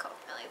was cool.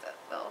 I like that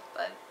though,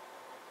 but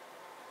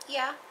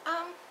yeah.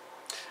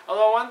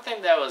 Although one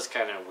thing that was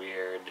kind of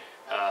weird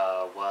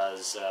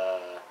was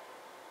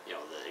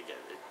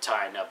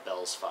tying up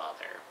Belle's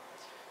father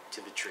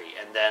to the tree,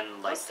 and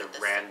then like the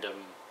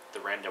random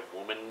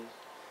woman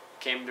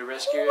came to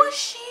rescue him. Who was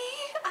she?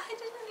 I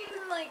didn't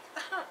even like.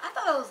 I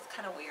thought it was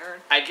kind of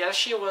weird. I guess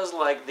she was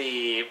like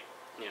the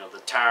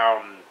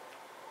town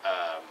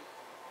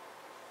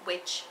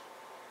witch.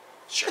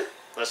 Sure,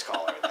 let's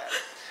call her that.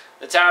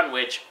 The town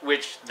witch, I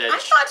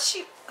thought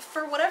she,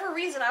 for whatever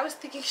reason, I was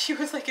thinking she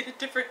was like in a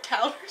different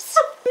town or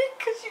something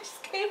because she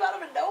just came out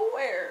of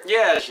nowhere.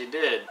 Yeah, she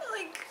did.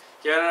 Like.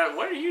 Yeah,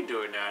 what are you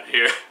doing out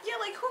here? Yeah,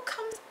 like who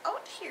comes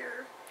out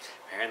here?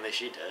 Apparently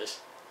she does.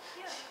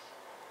 Yeah.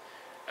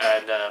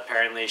 And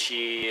apparently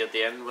she, at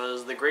the end,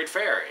 was the Great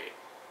Fairy.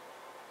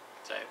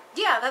 So,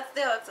 yeah, that's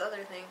the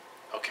other thing.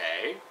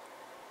 Okay.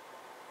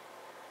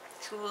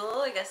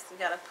 Cool. I guess we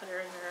gotta put her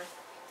in there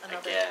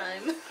another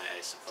time.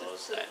 I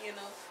suppose Just, that you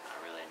know. not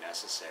really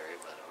necessary,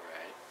 but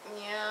alright.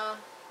 Yeah.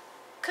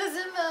 Cause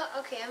in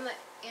the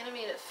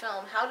animated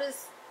film, how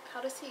does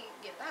he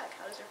get back?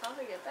 How does your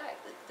father get back?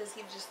 Does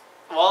he just?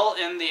 Well,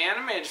 in the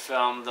animated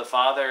film, the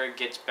father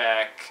gets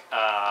back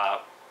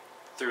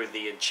through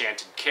the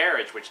enchanted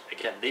carriage, which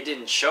again they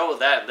didn't show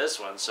that in this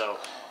one. So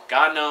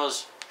God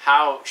knows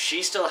how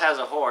she still has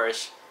a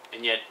horse.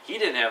 And yet, he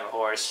didn't have a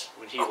horse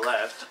when he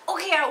left.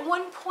 Okay, at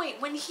one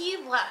point, when he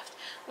left,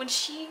 when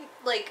she,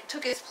 like,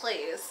 took his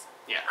place,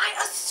 yeah,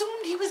 I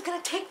assumed he was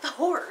gonna take the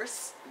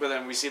horse. But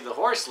then we see the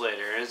horse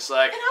later, and it's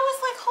like... And I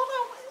was like, hold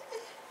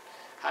on,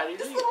 how do you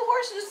this little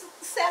horse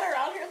just sat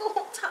around here the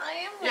whole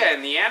time? Like, yeah,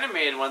 in the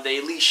animated one, they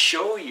at least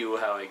show you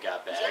how he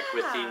got back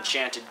with the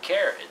enchanted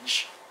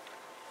carriage.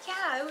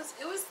 Yeah, it was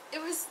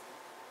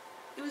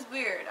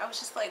weird. I was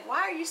just like, why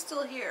are you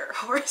still here,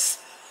 horse?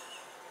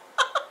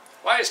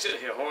 Why are you still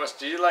here, horse?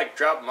 Did you, like,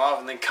 drop him off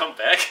and then come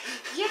back?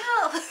 Yeah.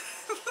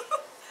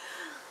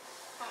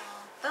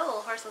 That little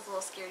horse was a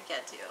little scared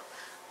cat, too.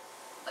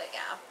 But,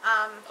 yeah.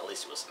 At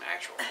least it was an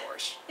actual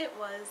horse. It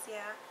was,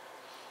 yeah.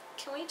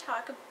 Can we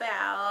talk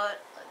about...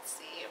 Let's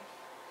see.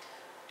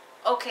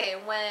 Okay,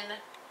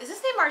 is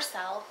his name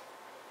Marcel?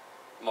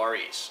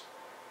 Maurice.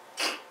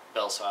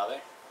 Belle's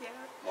father? Yeah.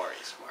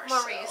 Maurice.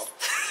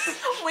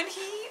 When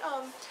he,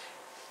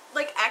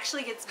 like,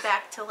 actually gets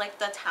back to, like,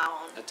 the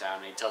town. The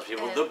town, he tells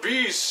people, the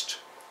beast!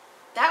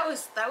 That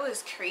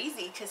was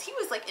crazy, because he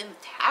was, like, in the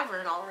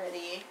tavern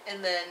already,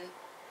 and then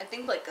I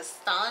think, like,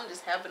 Gaston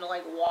just happened to,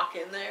 like, walk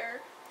in there.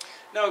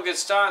 No,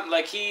 Gaston,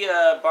 like, he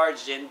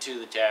barged into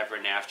the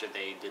tavern after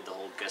they did the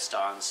whole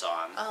Gaston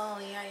song. Oh,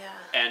 yeah, yeah.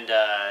 And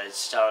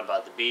it's telling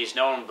about the beast.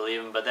 No one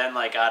believed him, but then,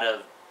 like, out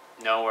of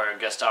nowhere,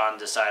 Gaston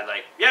decided,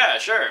 like, yeah,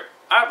 sure,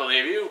 I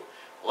believe you.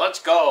 Let's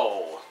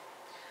go.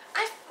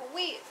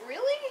 Wait,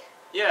 really?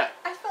 Yeah.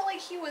 I felt like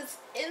he was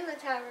in the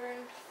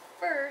tavern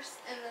first,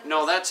 and then...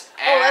 No, that's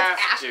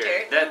after.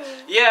 Oh, that's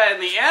after. Yeah,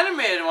 in the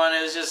animated one,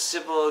 it was just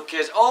simple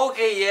kids.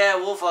 Okay, yeah,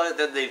 we'll follow it.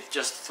 Then they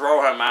just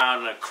throw him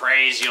out in a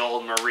crazy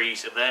old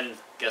Maurice, and then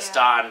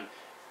Gaston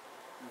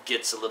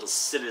gets a little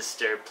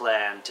sinister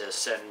plan to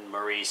send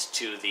Maurice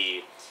to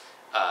the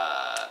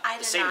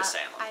insane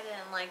asylum. I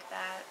didn't like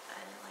that. I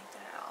didn't like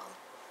that at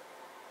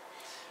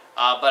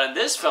all. But in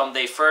this film,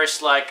 they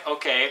first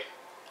okay,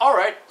 all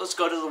right, let's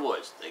go to the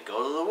woods. They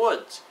go to the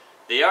woods.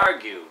 They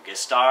argue.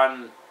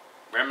 Gaston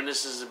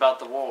reminisces about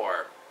the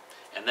war,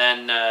 and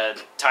then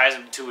ties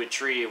him to a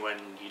tree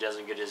when he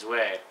doesn't get his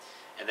way.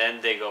 And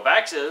then they go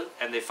back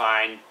and they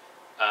find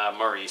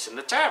Maurice in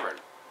the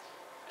tavern.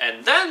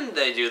 And then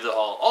they do the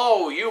whole,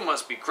 oh, you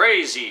must be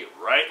crazy,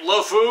 right,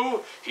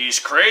 LeFou? He's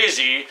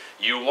crazy.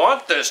 You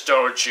want this,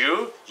 don't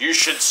you? You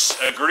should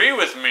agree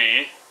with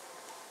me.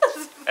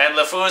 And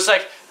LeFou is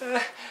like,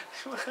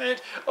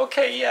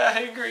 okay, yeah, I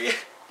agree.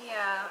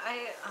 Yeah,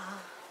 I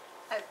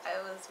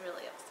was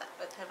really upset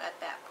with him at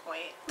that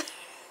point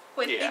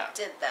when he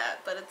did that.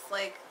 But it's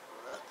like,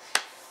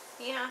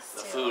 yeah,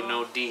 still. LeFou,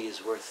 no D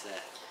is worth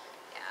that.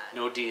 Yeah.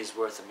 No D is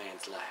worth a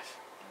man's life.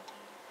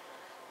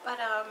 But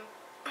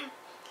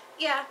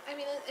yeah, I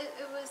mean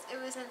it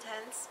was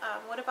intense.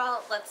 What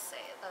about, let's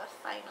say, the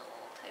final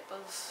type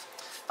of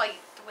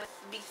fight with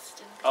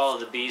Beast and Gaston? Oh,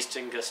 the Beast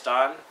and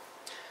Gaston.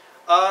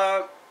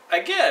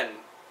 Again,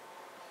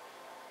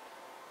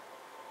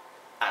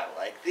 I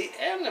like the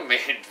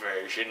animated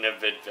version a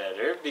bit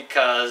better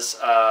because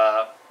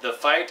the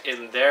fight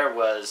in there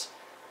was,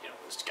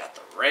 it's got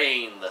the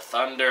rain, the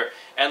thunder,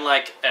 and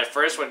like at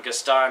first when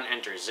Gaston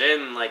enters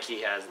in, like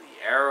he has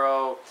the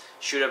arrow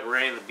shoot up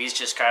rain, the Beast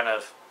just kind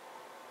of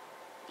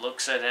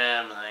looks at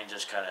him and then he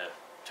just kind of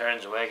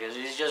turns away because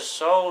he's just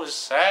so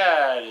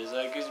sad. He's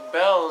like, his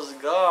bell's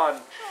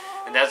gone.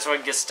 And that's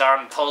when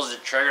Gaston pulls the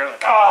trigger,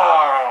 like,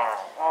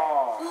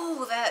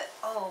 Ooh,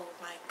 oh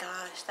my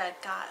gosh,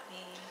 that got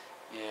me.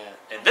 Yeah.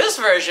 In this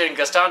version,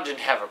 Gaston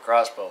didn't have a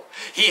crossbow.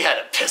 He had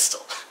a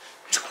pistol.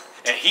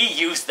 And he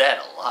used that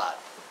a lot.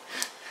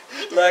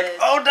 He did. Like,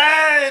 oh,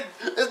 Dad!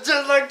 It's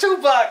just like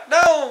Tupac!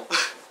 No!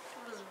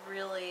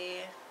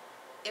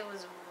 It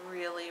was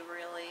really,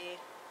 really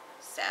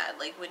sad.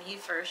 Like, when he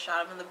first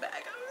shot him in the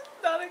back, I was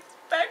not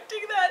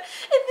expecting that.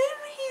 And then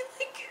he,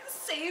 like,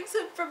 saves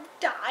him from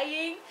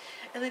dying.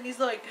 And then he's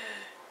like,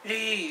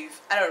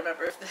 leave. I don't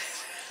remember if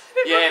this...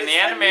 Yeah, in the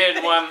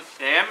animated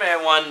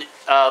one,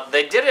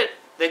 they did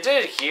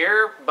it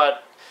here,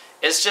 but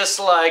it's just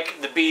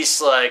like the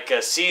Beast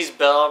sees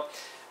Belle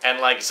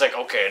and like it's like,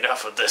 okay,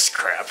 enough of this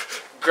crap.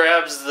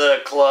 Grabs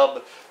the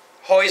club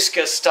hoists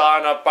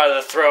Gaston up by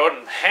the throat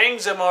and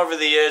hangs him over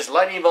the ears,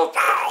 lightning bolt,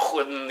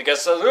 and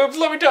Gaston says,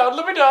 let me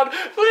down,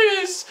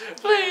 please,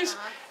 please.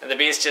 And the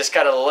beast just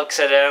kind of looks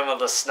at him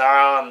with a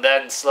snarl and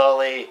then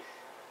slowly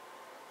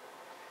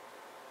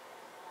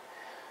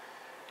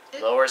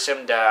lowers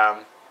him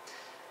down.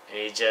 And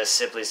he just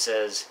simply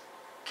says,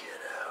 get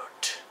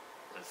out.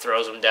 And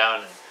throws him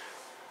down and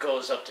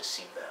goes up to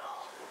see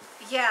Belle.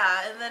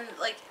 Yeah, and then,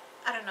 like,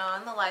 I don't know,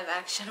 in the live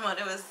action one,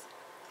 it was...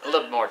 A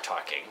little more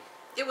talking.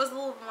 It was a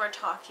little more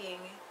talking.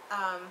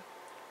 And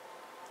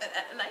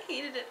I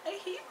hated it.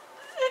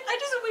 I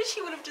just wish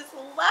he would have just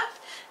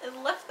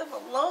left them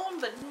alone,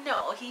 but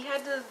no, he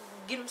had to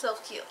get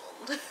himself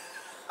killed.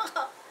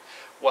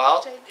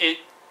 Well,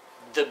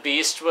 the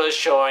beast was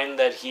showing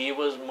that he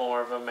was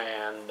more of a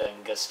man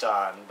than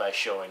Gaston by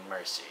showing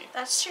mercy.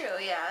 That's true,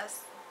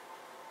 yes.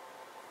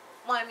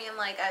 Well, I mean,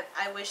 like,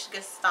 I wish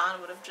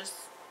Gaston would have just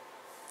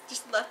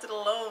left it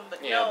alone,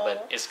 but yeah, no.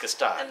 But it's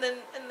Gaston. And then,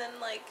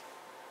 like,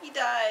 he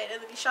died,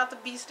 and then he shot the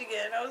beast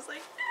again. I was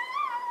like...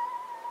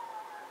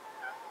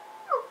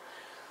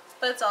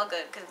 But it's all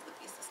good, because the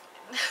beast is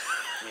fine.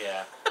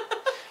 Yeah.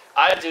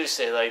 I do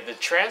say, like, the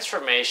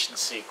transformation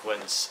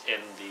sequence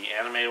in the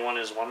animated one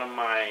is one of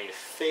my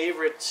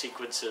favorite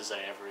sequences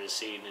I ever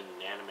seen in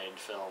an animated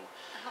film.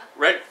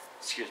 Right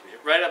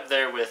up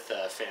there with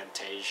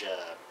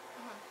Fantasia,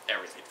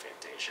 everything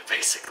Fantasia,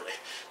 basically.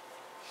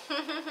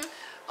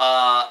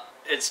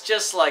 It's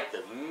just like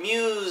the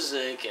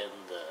music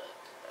and the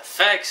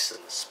effects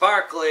and the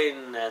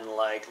sparkling and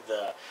like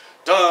the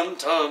dun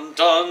dun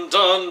dun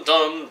dun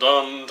dun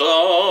dun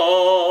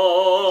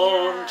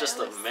dun. Yeah, just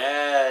the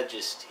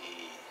majesty.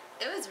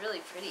 It was really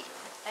pretty.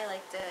 I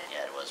liked it.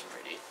 Yeah, it was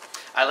pretty.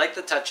 I like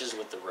the touches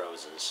with the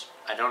roses.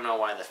 I don't know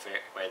why the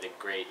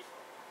great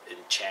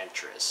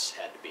enchantress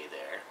had to be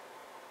there.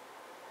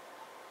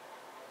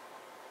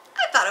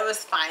 I thought it was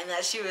fine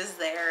that she was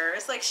there.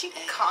 It's like she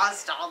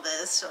caused all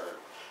this. So.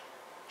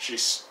 She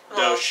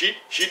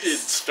didn't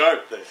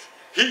start this.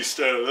 He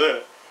started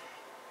that.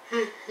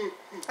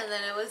 And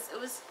then it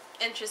was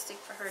interesting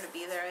for her to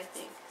be there, I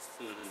think.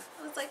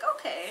 I was like,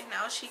 okay,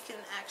 now she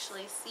can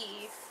actually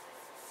see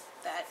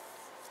that.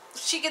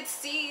 She could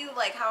see,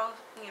 like, how,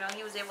 you know,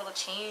 he was able to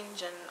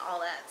change and all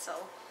that,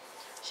 so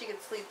she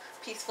could sleep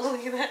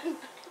peacefully that night.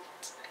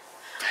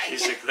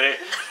 Basically,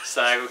 it's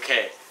like,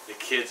 okay, the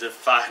kids have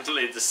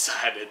finally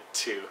decided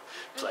to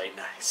play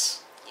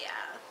nice.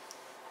 Yeah.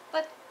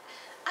 But,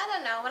 I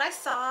don't know, when I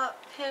saw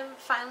him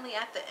finally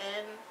at the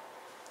end,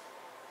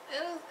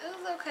 it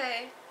was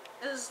okay.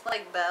 It was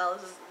like Belle,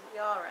 it was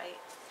alright.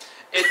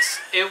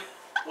 It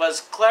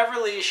was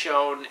cleverly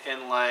shown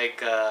in,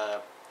 like,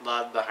 a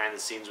lot of behind the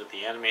scenes with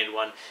the animated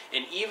one,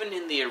 and even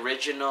in the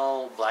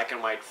original black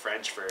and white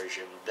French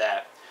version,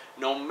 that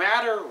no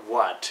matter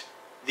what,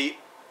 you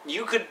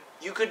could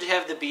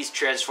have the Beast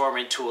transform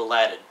into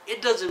Aladdin.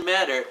 It doesn't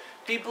matter.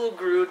 People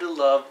grew to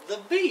love the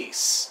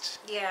Beast.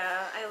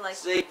 Yeah, I like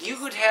so you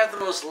could have the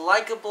most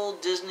likable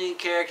Disney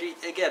character,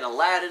 again,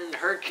 Aladdin,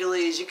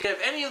 Hercules, you could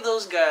have any of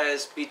those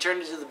guys be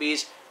turned into the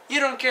Beast. You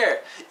don't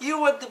care. You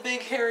want the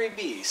big hairy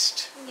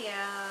beast.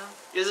 Yeah.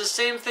 It's the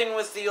same thing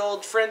with the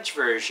old French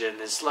version.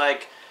 It's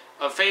like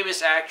a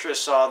famous actress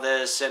saw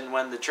this, and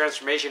when the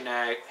transformation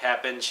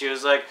happened, she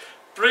was like,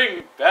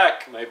 "Bring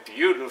back my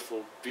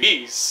beautiful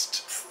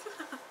beast."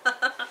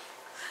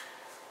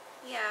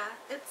 Yeah,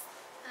 it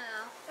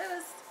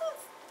was.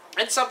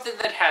 It's something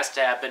that has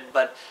to happen,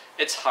 but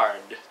it's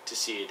hard to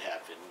see it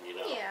happen, you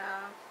know.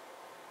 Yeah.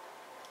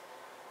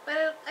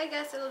 But I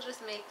guess it'll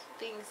just make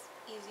things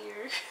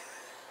easier.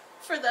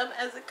 For them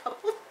as a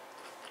couple.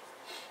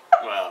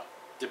 Well,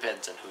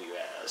 depends on who you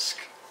ask.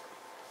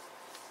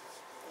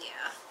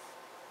 Yeah.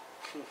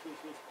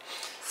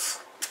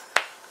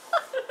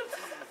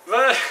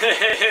 But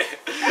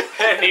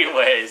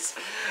anyways,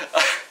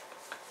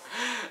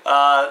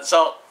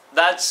 so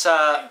that's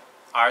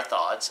our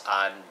thoughts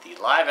on the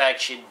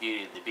live-action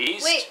Beauty and the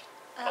Beast. Wait,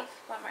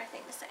 one more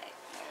thing to say.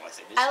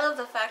 I love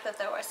the fact that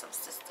there were some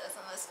sisters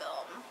in this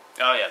film.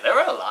 Oh yeah, there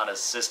were a lot of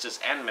sisters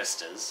and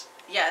misters.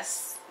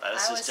 Yes. I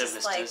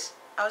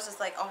was just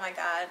like, oh my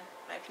god,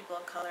 my people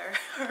of color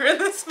are in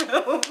this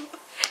film.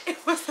 It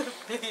was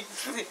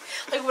amazing.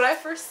 Like, when I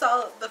first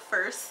saw the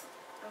first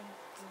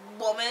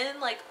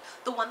woman, like,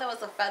 the one that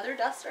was a feather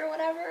duster or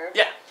whatever.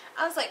 Yeah.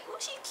 I was like, oh,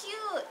 she's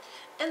cute.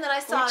 And then I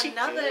saw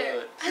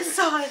another,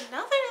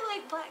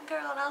 like, black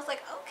girl, and I was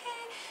like,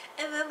 okay.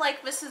 And then,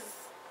 like, the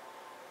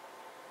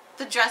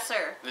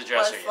dresser was,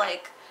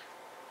 like,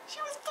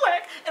 she was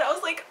black, and I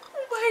was like,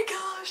 oh my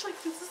gosh,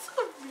 like, this is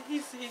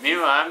amazing.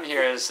 Meanwhile, I'm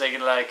here, I was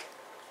thinking, like,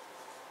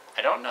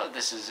 I don't know if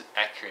this is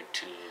accurate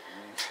to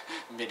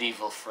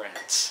medieval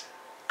France.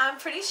 I'm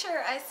pretty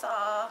sure I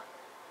saw,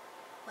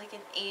 like,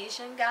 an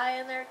Asian guy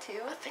in there,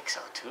 too. I think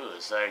so, too.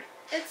 It's like...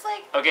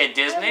 Okay,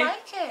 Disney? I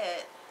like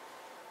it.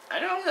 I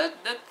know,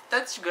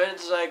 that's good.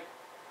 It's like...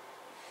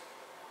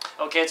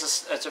 Okay,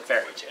 it's a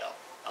fairy tale.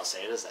 I'll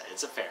say it as that.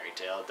 It's a fairy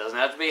tale. It doesn't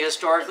have to be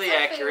historically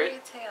accurate.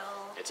 It's a fairy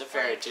tale. It's a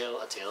fairy tale.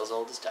 A tale as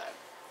old as time.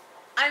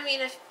 I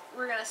mean, if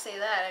we're gonna say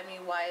that, I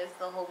mean, why is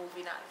the whole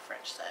movie not in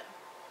French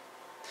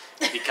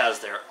then? Because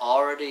there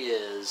already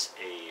is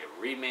a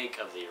remake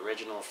of the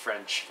original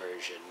French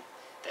version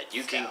that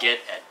you can get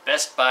at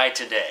Best Buy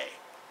today.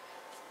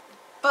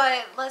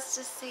 But let's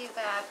just say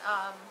that,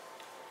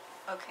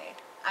 okay,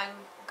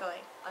 I'm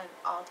going on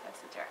all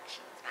types of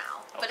directions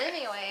now. Okay. But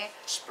anyway.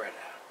 Spread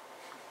out.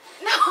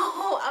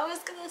 No, I was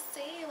gonna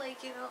say,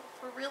 like, you know,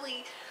 if we're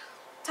really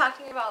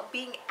talking about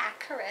being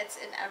accurate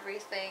in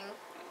everything,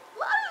 a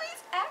lot of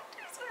these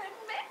actors are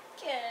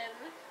American,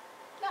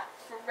 not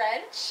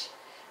French.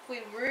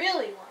 We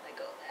really want to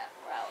go that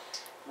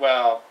route.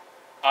 Well,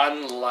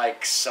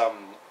 unlike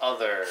some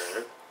other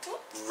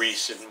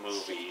recent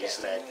movies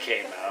that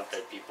came out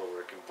that people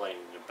were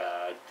complaining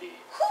about,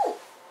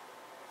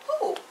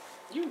 Who?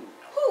 You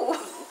know.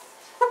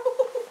 Who?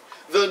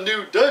 The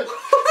new day.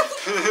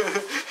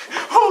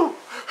 Who?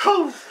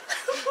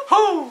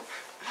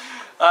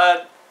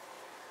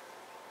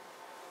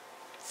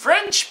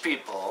 French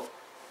people,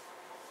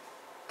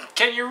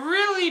 can you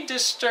really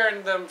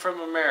discern them from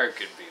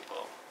American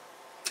people?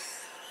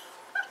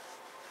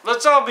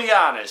 Let's all be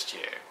honest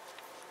here.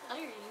 Oh,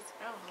 you're using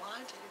your own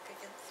logic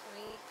against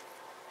me.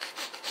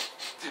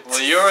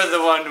 Well, you're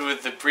the one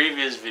with the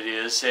previous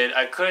video saying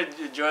I couldn't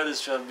enjoy this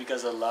film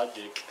because of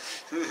logic.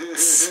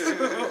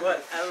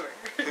 Whatever.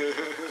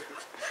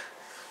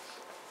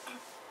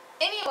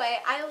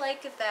 Anyway, I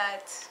like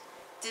that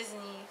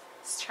Disney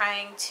is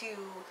trying to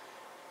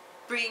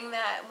bring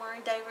that more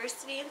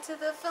diversity into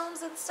the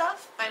films and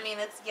stuff. I mean,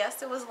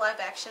 yes, it was live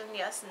action.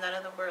 Yes, none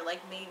of them were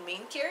like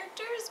main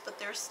characters, but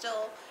they're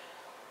still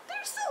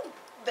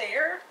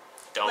there.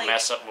 Don't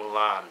mess up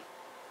Mulan.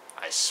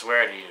 I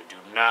swear to you, do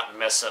not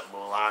mess up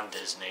Mulan,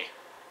 Disney.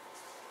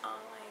 Oh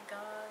my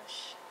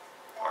gosh.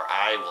 Or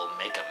I will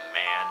make a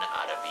man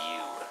out of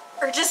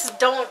you. Or just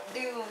don't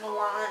do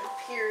Mulan,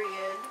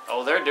 period.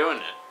 Oh, they're doing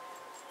it.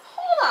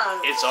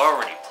 Hold on. It's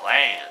already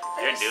planned.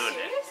 They're doing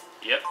serious?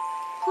 it. Yep.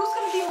 Who's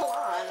gonna be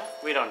Mulan?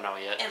 We don't know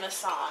yet. In a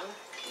song.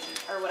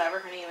 Or whatever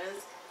her name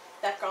is.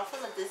 That girl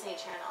from the Disney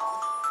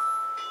Channel.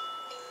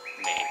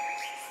 Me.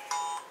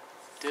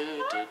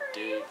 Do. I'm trying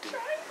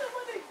to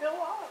let it go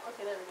on.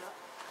 Okay, there we go.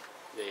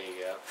 There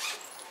you go.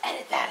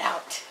 Edit that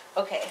out.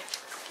 Okay.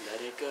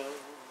 Let it go.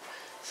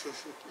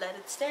 Let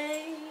it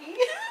stay.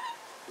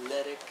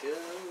 Let it go.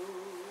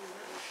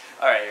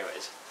 Alright,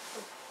 anyways.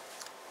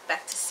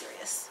 Back to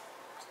serious.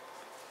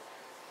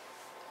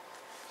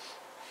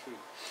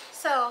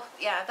 So,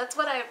 yeah, that's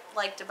what I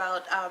liked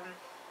about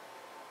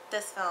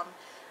this film.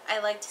 I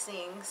liked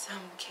seeing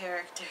some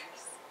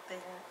characters there.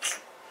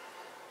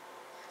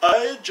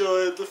 I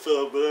enjoyed the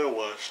film when I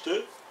watched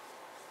it.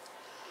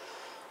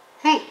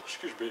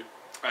 Excuse me.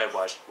 I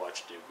watched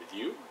it with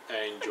you.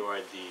 I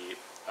enjoyed the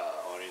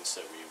audience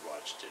that we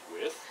watched it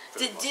with.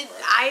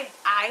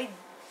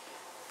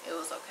 It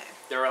was okay.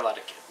 There were a lot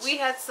of kids. We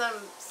had some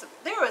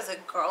there was a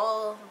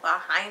girl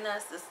behind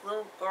us, this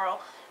little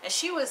girl, and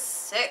she was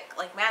sick,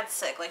 like mad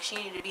sick, like she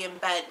needed to be in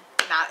bed,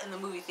 not in the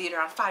movie theater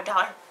on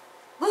 $5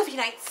 movie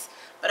nights.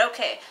 But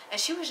okay, and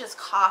she was just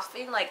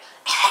coughing, like,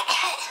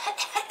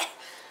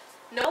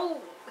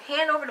 no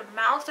hand over the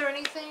mouth or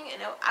anything,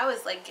 and I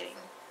was like getting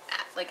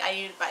mad. Like, I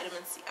needed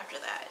vitamin C after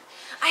that.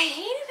 I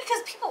hate it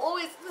because people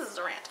always, this is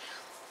a rant,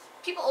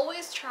 people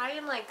always try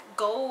and like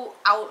go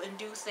out and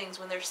do things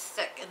when they're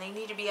sick and they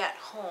need to be at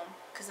home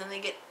because then they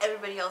get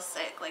everybody else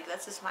sick. Like,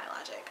 that's just my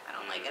logic. I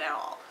don't like it at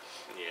all.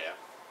 Yeah.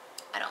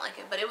 I don't like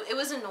it, but it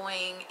was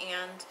annoying,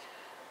 and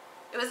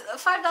it was a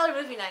 $5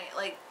 movie night.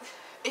 Like,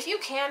 if you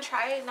can,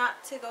 try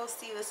not to go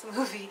see this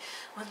movie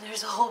when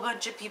there's a whole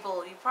bunch of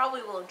people. You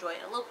probably will enjoy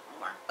it a little bit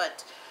more,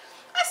 but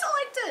I still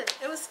liked it.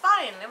 It was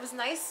fine. It was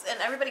nice, and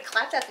everybody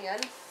clapped at the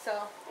end,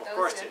 so of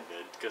course they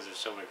did, because there's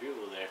so many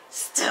people there.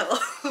 Still.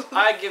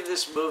 I give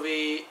this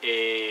movie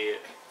a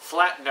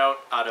flat note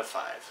out of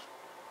 5.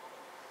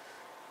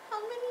 How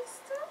many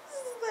stars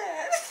is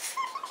that?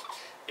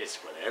 It's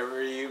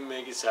whatever you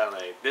make it sound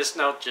like. This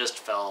note just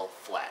fell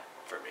flat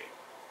for me.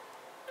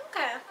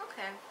 Okay.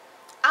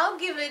 I'll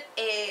give it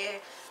a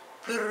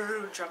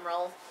drum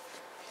roll.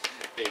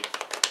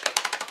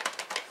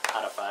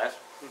 Out of 5?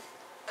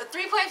 A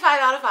 3.5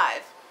 out of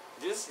 5.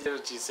 This is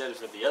what you said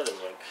for the other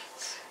one.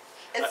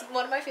 It's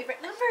one of my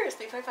favorite numbers.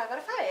 3.5 out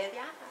of 5.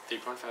 Yeah.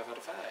 3.5 out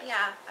of 5.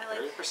 Yeah, I like.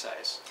 Very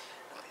precise.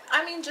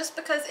 I mean, just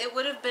because it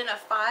would have been a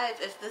 5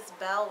 if this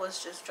belle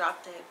was just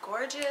drop dead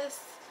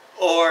gorgeous.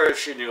 Or if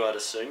she knew how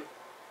to sing.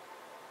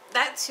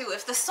 That too.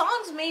 If the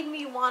songs made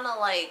me want to,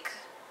 like,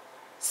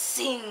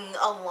 sing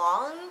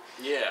along.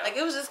 Yeah. Like,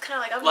 it was just kind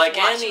of like, I'm like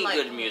just watching, any like,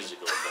 good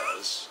musical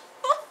does.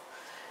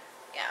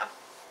 Yeah.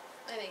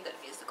 Any good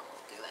musical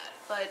will do that.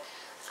 But,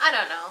 I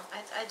don't know.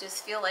 I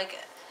just feel like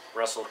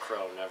Russell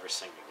Crowe, never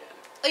sing again.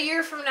 a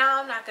year from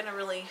now, I'm not going to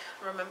really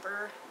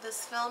remember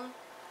this film.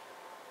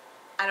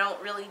 I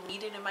don't really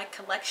need it in my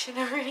collection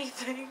or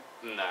anything.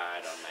 Nah,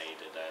 I don't need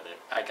it either.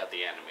 I got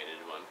the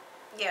animated one.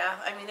 Yeah,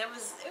 I mean, it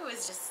was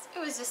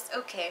just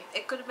okay.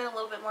 It could have been a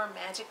little bit more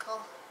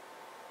magical.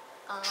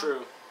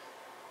 True.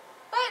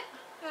 But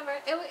whatever,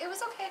 it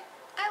was okay.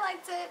 I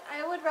liked it.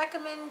 I would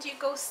recommend you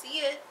go see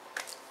it.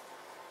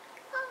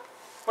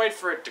 Wait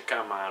for it to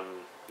come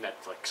on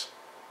Netflix.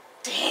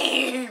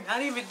 Dang,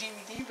 not even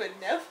DVD, but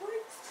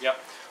Netflix? Yep.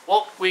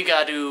 Well, we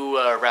got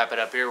to wrap it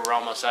up here. We're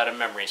almost out of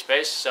memory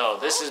space. So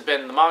this has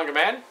been the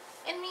MangaMan.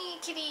 And me,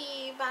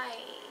 Kitty. Bye.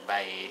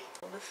 Bye.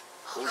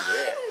 Hold on.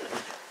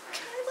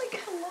 Can I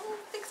like hello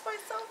fix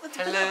myself?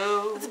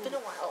 Hello. It's been a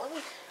while.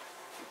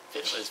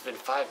 It's been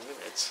 5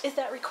 minutes. Is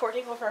that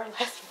recording over our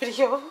last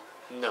video?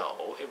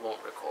 No, it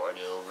won't record.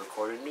 It'll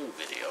record a new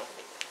video.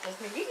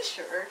 Just making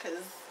sure,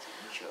 because...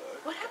 Sure.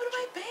 What happened to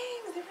my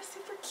bangs? They were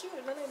super cute,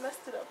 and then I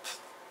messed it up.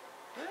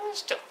 Well,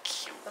 still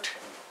cute. Okay.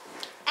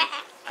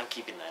 I'm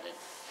keeping that in.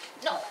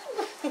 No!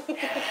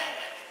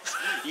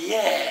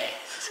 Yes!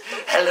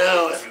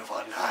 Hello,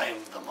 everyone.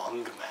 I'm the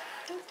MangaMan.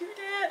 Don't do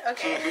that.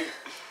 Okay.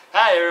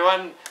 Hi,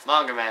 everyone.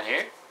 MangaMan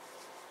here.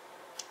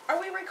 Are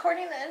we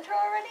recording the intro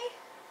already?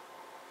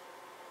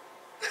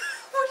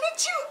 What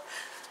did you...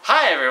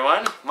 Hi,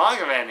 everyone.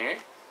 MangaMan here.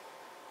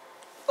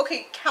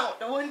 Okay, count.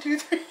 1, 2,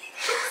 3.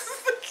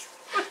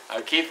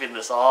 I'm keeping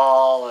this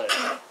all in.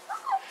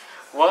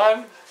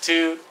 1,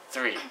 2,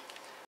 3.